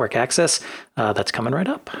trust network access. That's coming right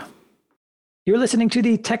up. You're listening to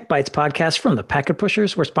the Tech Bytes podcast from the Packet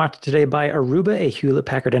Pushers. We're sponsored today by Aruba, a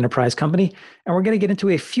Hewlett-Packard Enterprise company. And we're going to get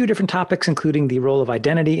into a few different topics, including the role of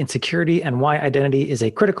identity and security and why identity is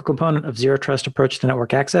a critical component of zero trust approach to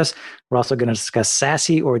network access. We're also going to discuss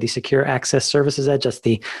SASE, or the Secure Access Services Edge. That's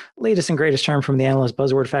the latest and greatest term from the analyst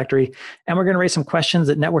buzzword factory. And we're going to raise some questions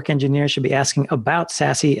that network engineers should be asking about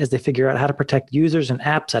SASE as they figure out how to protect users and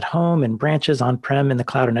apps at home, in branches, on-prem, in the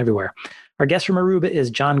cloud, and everywhere. Our guest from Aruba is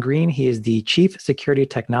John Green. He is the Chief Security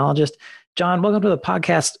Technologist. John, welcome to the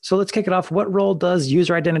podcast. So let's kick it off. What role does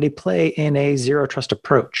user identity play in a zero trust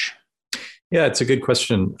approach? Yeah, it's a good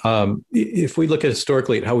question. If we look at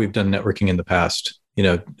historically at how we've done networking in the past,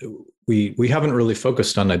 we haven't really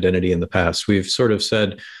focused on identity in the past. We've sort of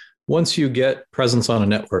said, once you get presence on a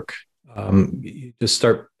network, you just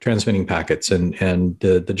start transmitting packets, and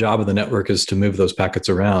the job of the network is to move those packets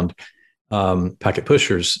around. Packet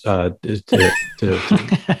pushers Well done.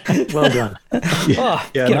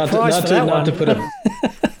 Not to put a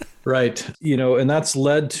right, and that's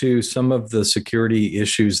led to some of the security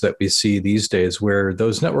issues that we see these days, where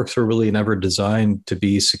those networks are really never designed to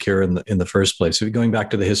be secure in the first place. So going back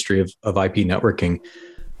to the history of IP networking,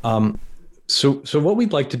 so what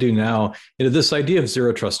we'd like to do now, this idea of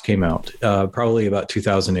zero trust came out probably about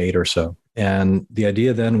 2008 or so, and the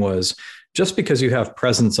idea then was, just because you have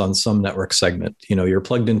presence on some network segment, you're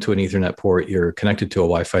plugged into an Ethernet port, you're connected to a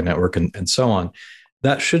Wi-Fi network, and so on,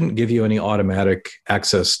 that shouldn't give you any automatic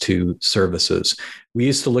access to services. We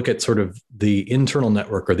used to look at sort of the internal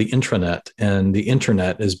network, or the intranet, and the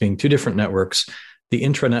internet as being two different networks. The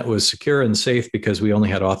intranet was secure and safe because we only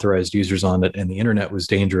had authorized users on it, and the internet was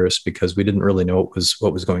dangerous because we didn't really know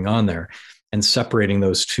what was going on there. And separating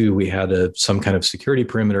those two, we had some kind of security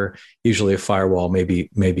perimeter, usually a firewall, maybe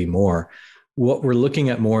more. what we're looking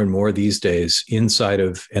at more and more these days inside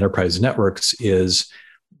of enterprise networks is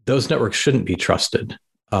those networks shouldn't be trusted.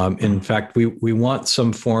 In fact, we want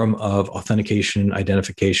some form of authentication,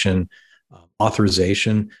 identification,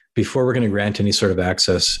 authorization before we're going to grant any sort of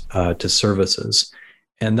access to services.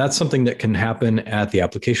 And that's something that can happen at the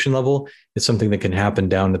application level. It's something that can happen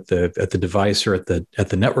down at the device or at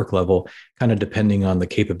the network level, kind of depending on the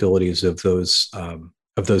capabilities of those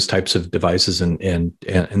types of devices and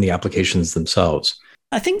the applications themselves.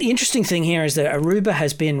 I think the interesting thing here is that Aruba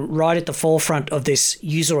has been right at the forefront of this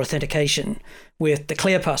user authentication with the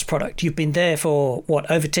ClearPass product. You've been there for,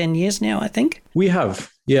 over 10 years now, I think? We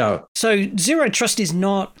have, yeah. So Zero Trust is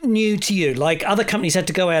not new to you. Like other companies had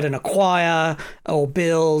to go out and acquire or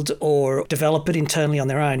build or develop it internally on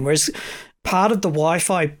their own. Whereas part of the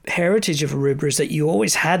Wi-Fi heritage of Aruba is that you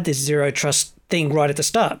always had this Zero Trust thing right at the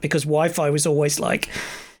start, because Wi-Fi was always like,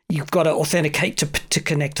 you've got to authenticate to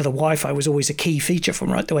connect to the Wi-Fi was always a key feature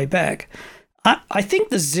from right the way back. I think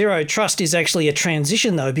the Zero Trust is actually a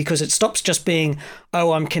transition, though, because it stops just being,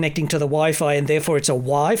 I'm connecting to the Wi-Fi and therefore it's a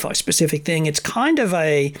Wi-Fi specific thing. It's kind of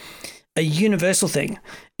a universal thing.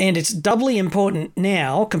 And it's doubly important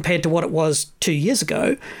now compared to what it was 2 years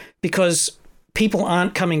ago, because people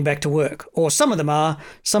aren't coming back to work, or some of them are,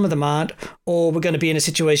 some of them aren't, or we're going to be in a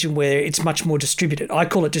situation where it's much more distributed. I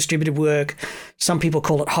call it distributed work. Some people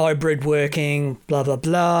call it hybrid working, blah, blah,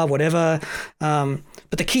 blah, whatever.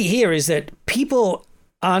 But the key here is that people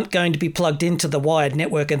aren't going to be plugged into the wired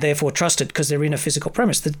network and therefore trusted because they're in a physical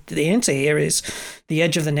premise. The answer here is the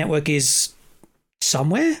edge of the network is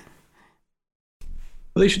somewhere.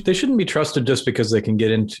 Well, they shouldn't be trusted just because they can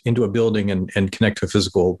get into a building and connect to a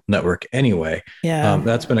physical network anyway. Yeah,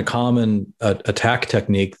 that's been a common attack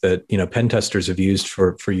technique that pen testers have used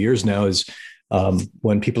for years now. Is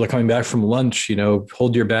when people are coming back from lunch,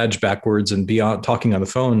 hold your badge backwards and be talking on the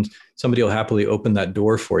phone. Somebody will happily open that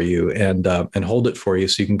door for you and hold it for you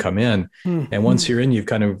so you can come in. Mm-hmm. And once you're in,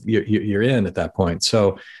 you're in at that point.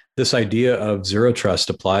 So this idea of Zero Trust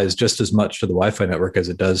applies just as much to the Wi-Fi network as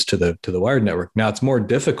it does to the wired network. Now, it's more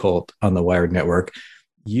difficult on the wired network.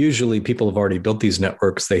 Usually people have already built these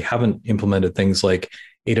networks. They haven't implemented things like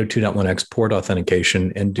 802.1x port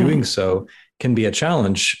authentication, and doing so can be a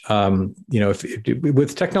challenge.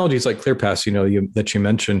 With technologies like ClearPass, that you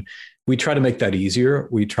mentioned, we try to make that easier.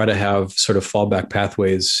 We try to have sort of fallback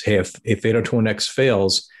pathways. Hey, if 802.1x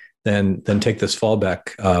fails, then take this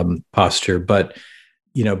fallback posture. But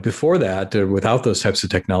before that, without those types of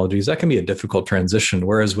technologies, that can be a difficult transition.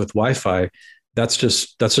 Whereas with Wi-Fi, that's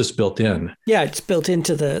just built in. Yeah, it's built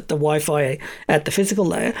into the Wi-Fi at the physical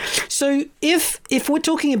layer. So if we're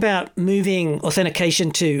talking about moving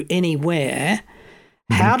authentication to anywhere,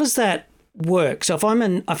 how does that work? So if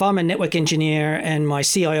I'm a network engineer and my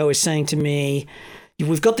CIO is saying to me,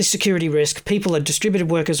 we've got this security risk, people are distributed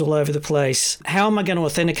workers all over the place, how am I going to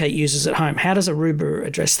authenticate users at home? How does Aruba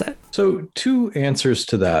address that? So 2 answers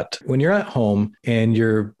to that. When you're at home and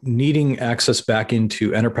you're needing access back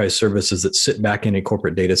into enterprise services that sit back in a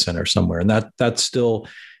corporate data center somewhere, and that's still,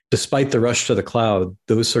 despite the rush to the cloud,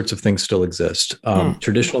 those sorts of things still exist.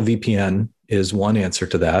 Traditional VPN is one answer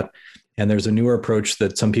to that. And there's a newer approach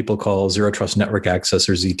that some people call Zero Trust Network Access,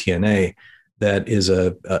 or ZTNA, that is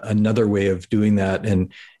another way of doing that.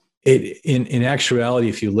 And in actuality,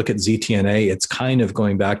 if you look at ZTNA, it's kind of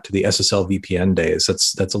going back to the SSL VPN days.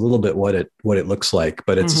 That's a little bit what it looks like,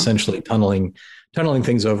 but it's essentially tunneling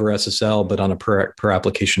things over SSL, but on a per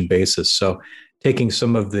application basis. So taking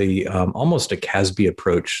some of the almost a CASB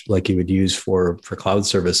approach like you would use for cloud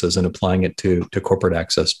services and applying it to corporate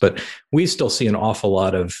access. But we still see an awful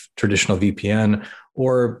lot of traditional VPN.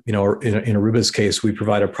 Or, in Aruba's case, we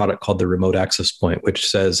provide a product called the Remote Access Point, which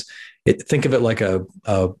says, think of it like a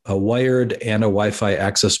wired and a Wi-Fi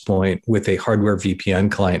access point with a hardware VPN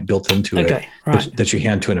client built into it, right, that you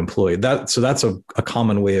hand to an employee. So that's a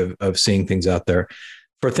common way of seeing things out there.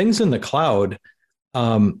 For things in the cloud,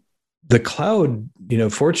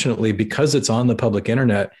 fortunately, because it's on the public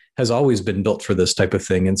internet, has always been built for this type of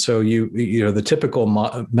thing. And so the typical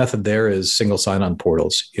method there is single sign-on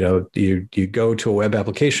portals. You go to a web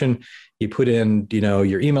application, you put in,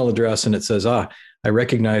 your email address, and it says, I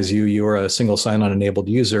recognize you. You're a single sign-on enabled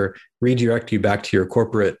user. Redirect you back to your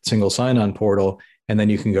corporate single sign-on portal, and then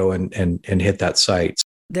you can go and hit that site.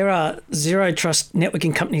 There are Zero Trust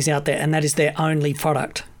networking companies out there, and that is their only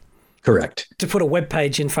product. Correct. To put a web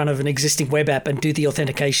page in front of an existing web app and do the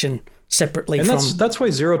authentication separately. And that's why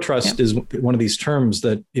Zero Trust is one of these terms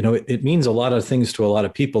that, it means a lot of things to a lot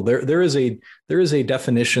of people. There is a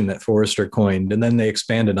definition that Forrester coined, and then they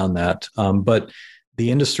expanded on that. But the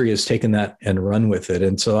industry has taken that and run with it.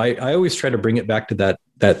 And so I always try to bring it back to that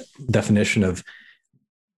that definition of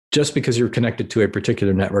just because you're connected to a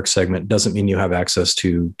particular network segment doesn't mean you have access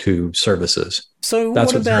to services. So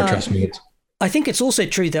that's what about, zero trust means. I think it's also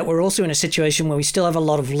true that we're also in a situation where we still have a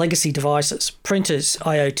lot of legacy devices, printers,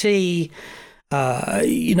 IoT,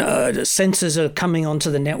 sensors are coming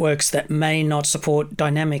onto the networks that may not support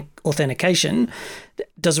dynamic authentication.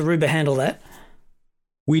 Does Aruba handle that?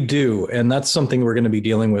 We do, and that's something we're going to be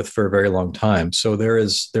dealing with for a very long time. So there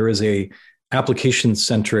is a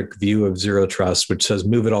application-centric view of zero trust, which says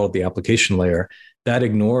move it all to the application layer. That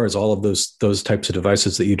ignores all of those types of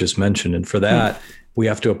devices that you just mentioned. And for that, we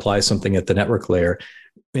have to apply something at the network layer.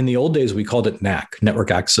 In the old days, we called it NAC,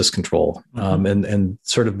 Network Access Control. And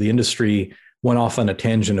sort of the industry went off on a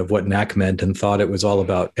tangent of what NAC meant and thought it was all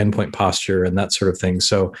about endpoint posture and that sort of thing.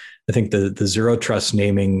 So I think the zero trust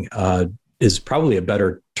naming is probably a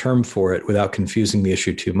better term for it without confusing the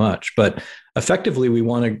issue too much. But effectively, we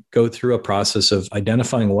want to go through a process of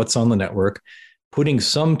identifying what's on the network, putting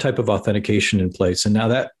some type of authentication in place. And now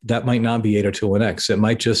that might not be 802.1x. It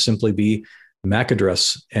might just simply be MAC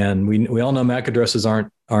address. And we all know MAC addresses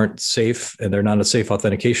aren't safe, and they're not a safe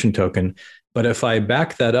authentication token. But if I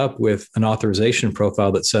back that up with an authorization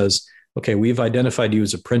profile that says, okay, we've identified you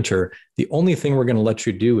as a printer, the only thing we're going to let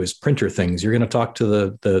you do is printer things. You're going to talk to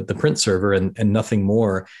the print server and nothing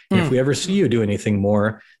more. And if we ever see you do anything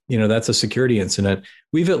more, that's a security incident.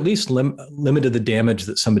 We've at least limited the damage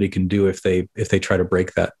that somebody can do if they try to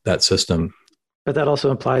break that system. But that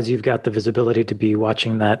also implies you've got the visibility to be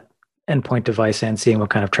watching that endpoint device and seeing what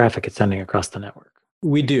kind of traffic it's sending across the network.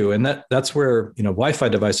 We do. And that's where, Wi-Fi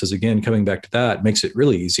devices, again, coming back to that, makes it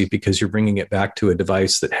really easy because you're bringing it back to a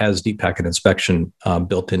device that has deep packet inspection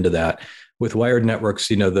built into that. With wired networks,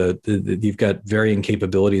 you've got varying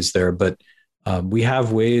capabilities there, but we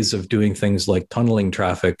have ways of doing things like tunneling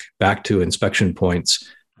traffic back to inspection points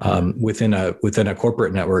within a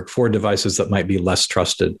corporate network for devices that might be less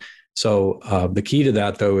trusted. So the key to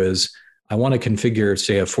that, though, is I want to configure,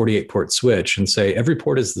 say, a 48-port switch and say every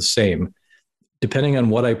port is the same. Depending on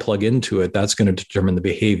what I plug into it, that's going to determine the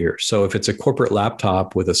behavior. So if it's a corporate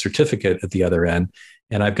laptop with a certificate at the other end,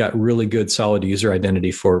 and I've got really good solid user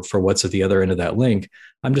identity for what's at the other end of that link,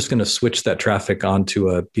 I'm just going to switch that traffic onto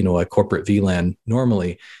a corporate VLAN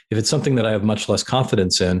normally. If it's something that I have much less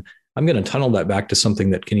confidence in, I'm going to tunnel that back to something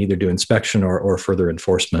that can either do inspection or further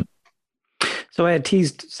enforcement. So I had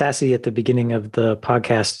teased SASE at the beginning of the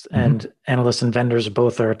podcast, and analysts and vendors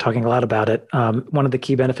both are talking a lot about it. One of the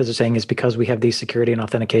key benefits of saying is because we have these security and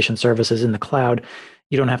authentication services in the cloud,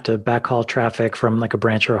 you don't have to backhaul traffic from like a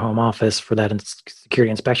branch or a home office for that security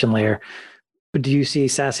inspection layer. But do you see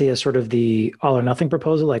SASE as sort of the all or nothing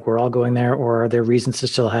proposal, like we're all going there, or are there reasons to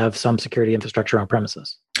still have some security infrastructure on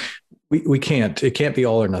premises? We can't. It can't be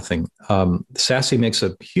all or nothing. SASE makes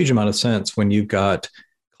a huge amount of sense when you've got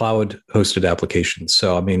cloud-hosted applications.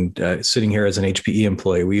 So, sitting here as an HPE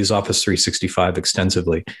employee, we use Office 365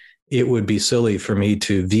 extensively. It would be silly for me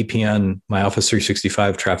to VPN my Office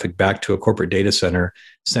 365 traffic back to a corporate data center,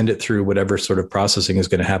 send it through whatever sort of processing is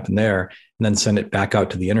going to happen there, and then send it back out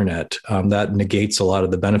to the internet. That negates a lot of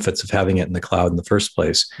the benefits of having it in the cloud in the first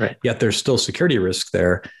place. Right. Yet there's still security risk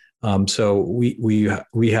there. So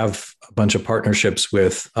we have a bunch of partnerships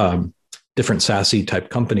with different SASE type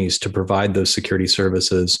companies to provide those security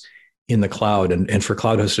services in the cloud. And for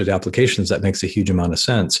cloud hosted applications, that makes a huge amount of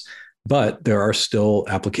sense. But there are still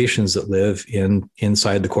applications that live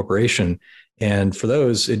inside the corporation. And for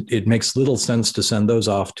those, it makes little sense to send those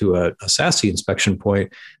off to a SASE inspection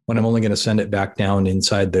point when I'm only going to send it back down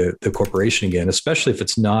inside the corporation again, especially if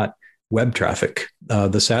it's not web traffic. The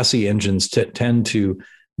SASE engines tend to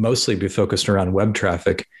mostly be focused around web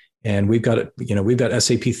traffic. And we've got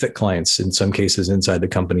SAP thick clients in some cases inside the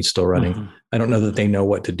company still running. I don't know that they know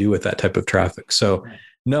what to do with that type of traffic. So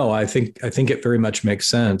no, I think it very much makes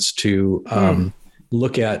sense to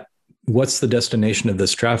look at what's the destination of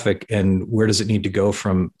this traffic and where does it need to go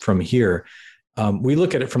from here. We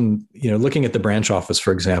look at it from, looking at the branch office,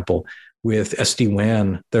 for example, with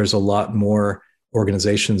SD-WAN, there's a lot more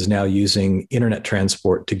organizations now using internet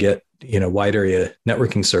transport to get, wide area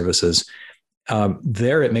networking services.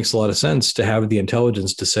 There, it makes a lot of sense to have the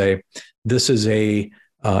intelligence to say, this is a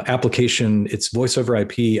application, it's voice over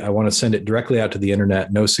IP. I want to send it directly out to the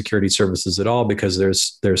internet, no security services at all, because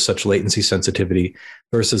there's such latency sensitivity,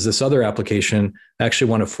 versus this other application. I actually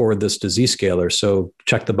want to forward this to Zscaler. So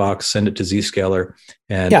check the box, send it to Zscaler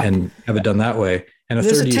and have it done that way. And a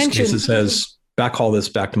third use case that says, backhaul this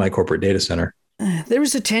back to my corporate data center. There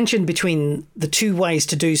is a tension between the two ways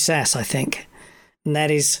to do SaaS, I think. And that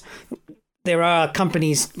is, there are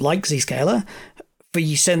companies like Zscaler where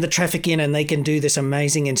you send the traffic in and they can do this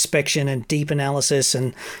amazing inspection and deep analysis,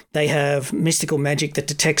 and they have mystical magic that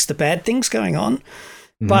detects the bad things going on.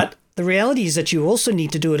 Mm-hmm. But the reality is that you also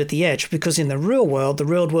need to do it at the edge, because in the real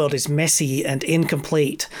world is messy and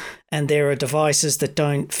incomplete, and there are devices that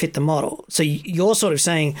don't fit the model. So you're sort of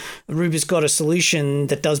saying Aruba's got a solution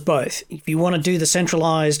that does both. If you want to do the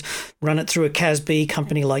centralized, run it through a CASB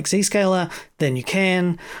company like Zscaler, then you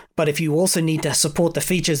can. But if you also need to support the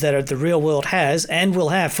features that the real world has and will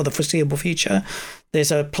have for the foreseeable future,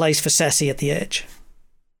 there's a place for SASE at the edge.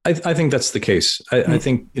 I think that's the case. I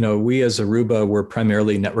think, we as Aruba, we're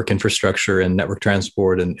primarily network infrastructure and network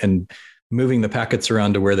transport and moving the packets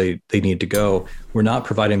around to where they need to go. We're not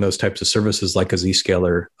providing those types of services like a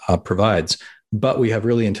Zscaler provides, but we have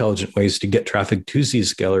really intelligent ways to get traffic to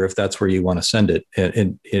Zscaler if that's where you want to send it.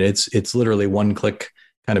 And it's literally one click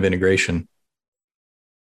kind of integration.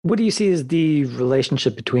 What do you see as the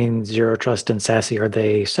relationship between Zero Trust and SASE? Are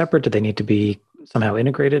they separate? Do they need to be somehow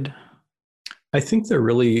integrated? I think they're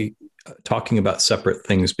really talking about separate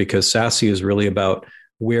things, because SASE is really about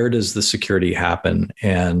where does the security happen?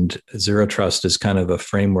 And Zero Trust is kind of a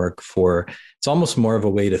framework for, it's almost more of a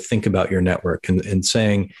way to think about your network and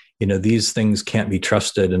saying, these things can't be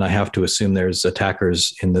trusted, and I have to assume there's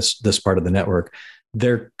attackers in this part of the network.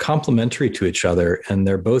 They're complementary to each other, and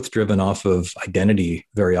they're both driven off of identity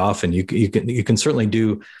very often. You can certainly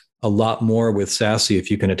do a lot more with SASE if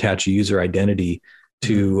you can attach a user identity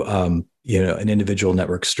to an individual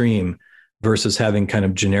network stream versus having kind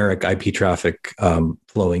of generic IP traffic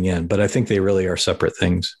flowing in. But I think they really are separate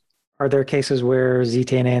things. Are there cases where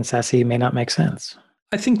ZTNA and SASE may not make sense?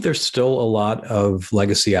 I think there's still a lot of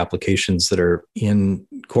legacy applications that are in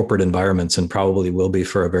corporate environments and probably will be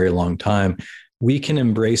for a very long time. We can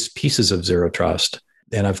embrace pieces of Zero Trust.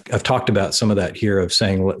 And I've talked about some of that here, of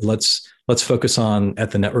saying, let's focus on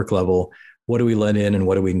at the network level, what do we let in and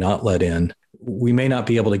what do we not let in? We may not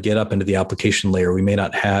be able to get up into the application layer. It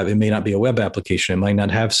may not be a web application. It might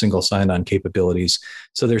not have single sign-on capabilities.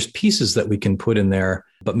 So there's pieces that we can put in there,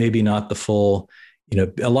 but maybe not the full,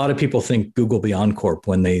 a lot of people think Google BeyondCorp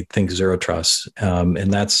when they think Zero Trust.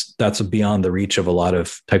 And that's beyond the reach of a lot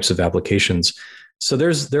of types of applications. So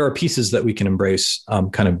there are pieces that we can embrace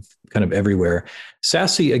kind of everywhere.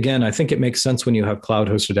 SASE, again, I think it makes sense when you have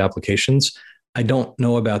cloud-hosted applications. I don't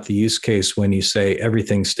know about the use case when you say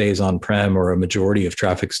everything stays on-prem or a majority of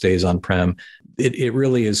traffic stays on-prem. It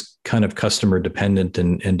really is kind of customer dependent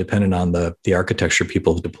and dependent on the architecture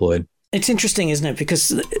people have deployed. It's interesting, isn't it?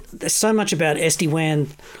 Because there's so much about SD-WAN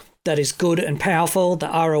that is good and powerful. The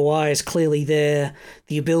ROI is clearly there.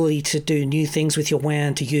 The ability to do new things with your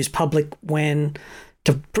WAN, to use public WAN,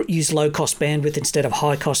 to use low-cost bandwidth instead of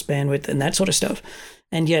high-cost bandwidth and that sort of stuff.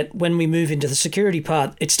 And yet when we move into the security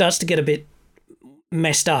part, it starts to get a bit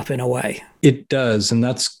messed up in a way. It does. And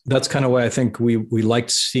that's kind of why I think we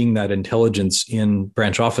liked seeing that intelligence in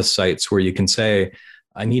branch office sites, where you can say,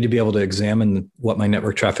 I need to be able to examine what my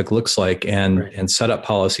network traffic looks like and set up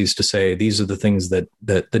policies to say, these are the things that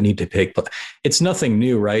need to take place. It's nothing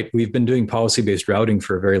new, right? We've been doing policy-based routing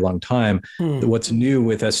for a very long time. What's new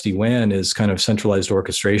with SD-WAN is kind of centralized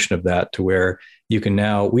orchestration of that, to where you can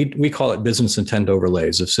now, we call it business intent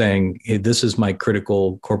overlays, of saying, hey, this is my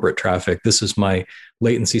critical corporate traffic. This is my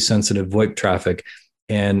latency sensitive VoIP traffic.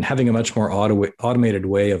 And having a much more automated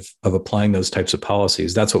way of applying those types of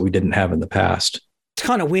policies. That's what we didn't have in the past. It's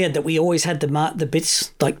kind of weird that we always had the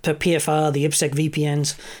bits, like the PFR, the IPsec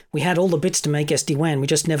VPNs. We had all the bits to make SD-WAN. We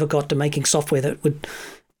just never got to making software that would...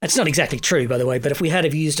 It's not exactly true, by the way, but if we had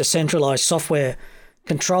have used a centralized software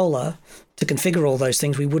controller to configure all those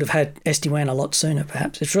things, we would have had SD-WAN a lot sooner,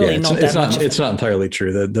 perhaps. It's really it's not entirely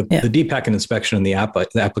true. The deep packet inspection and the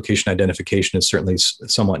application identification is certainly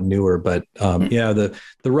somewhat newer, but the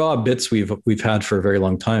raw bits we've had for a very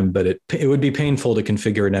long time, but it would be painful to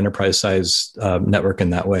configure an enterprise size network in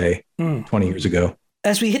that way 20 years ago.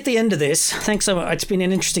 As we hit the end of this, thanks so much. It's been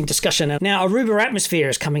an interesting discussion. Now, Aruba Atmosphere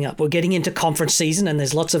is coming up. We're getting into conference season and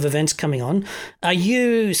there's lots of events coming on. Are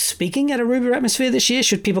you speaking at Aruba Atmosphere this year?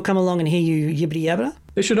 Should people come along and hear you yibbity yabba?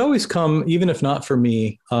 They should always come, even if not for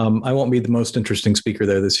me. I won't be the most interesting speaker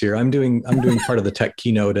there this year. I'm doing part of the tech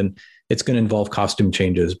keynote, and it's going to involve costume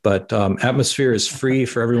changes. But Atmosphere is free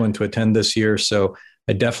for everyone to attend this year, so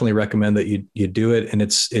I definitely recommend that you do it. And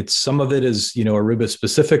it's some of it is Aruba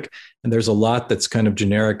specific, and there's a lot that's kind of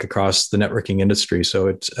generic across the networking industry.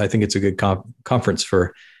 So I think it's a good conference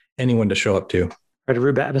for anyone to show up to. Right,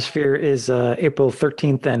 Aruba Atmosphere is April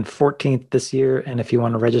 13th and 14th this year. And if you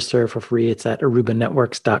want to register for free, it's at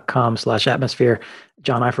arubanetworks.com/atmosphere.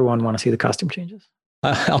 John, I, for one, want to see the costume changes.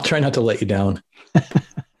 I'll try not to let you down.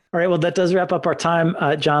 All right. Well, that does wrap up our time.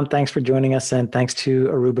 John, thanks for joining us. And thanks to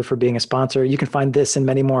Aruba for being a sponsor. You can find this and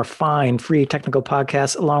many more fine, free technical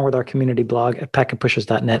podcasts along with our community blog at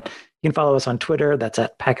packetpushers.net. You can follow us on Twitter. That's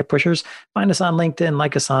at Packet Pushers. Find us on LinkedIn,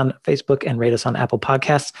 like us on Facebook, and rate us on Apple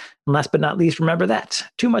Podcasts. And last but not least, remember that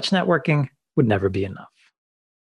too much networking would never be enough.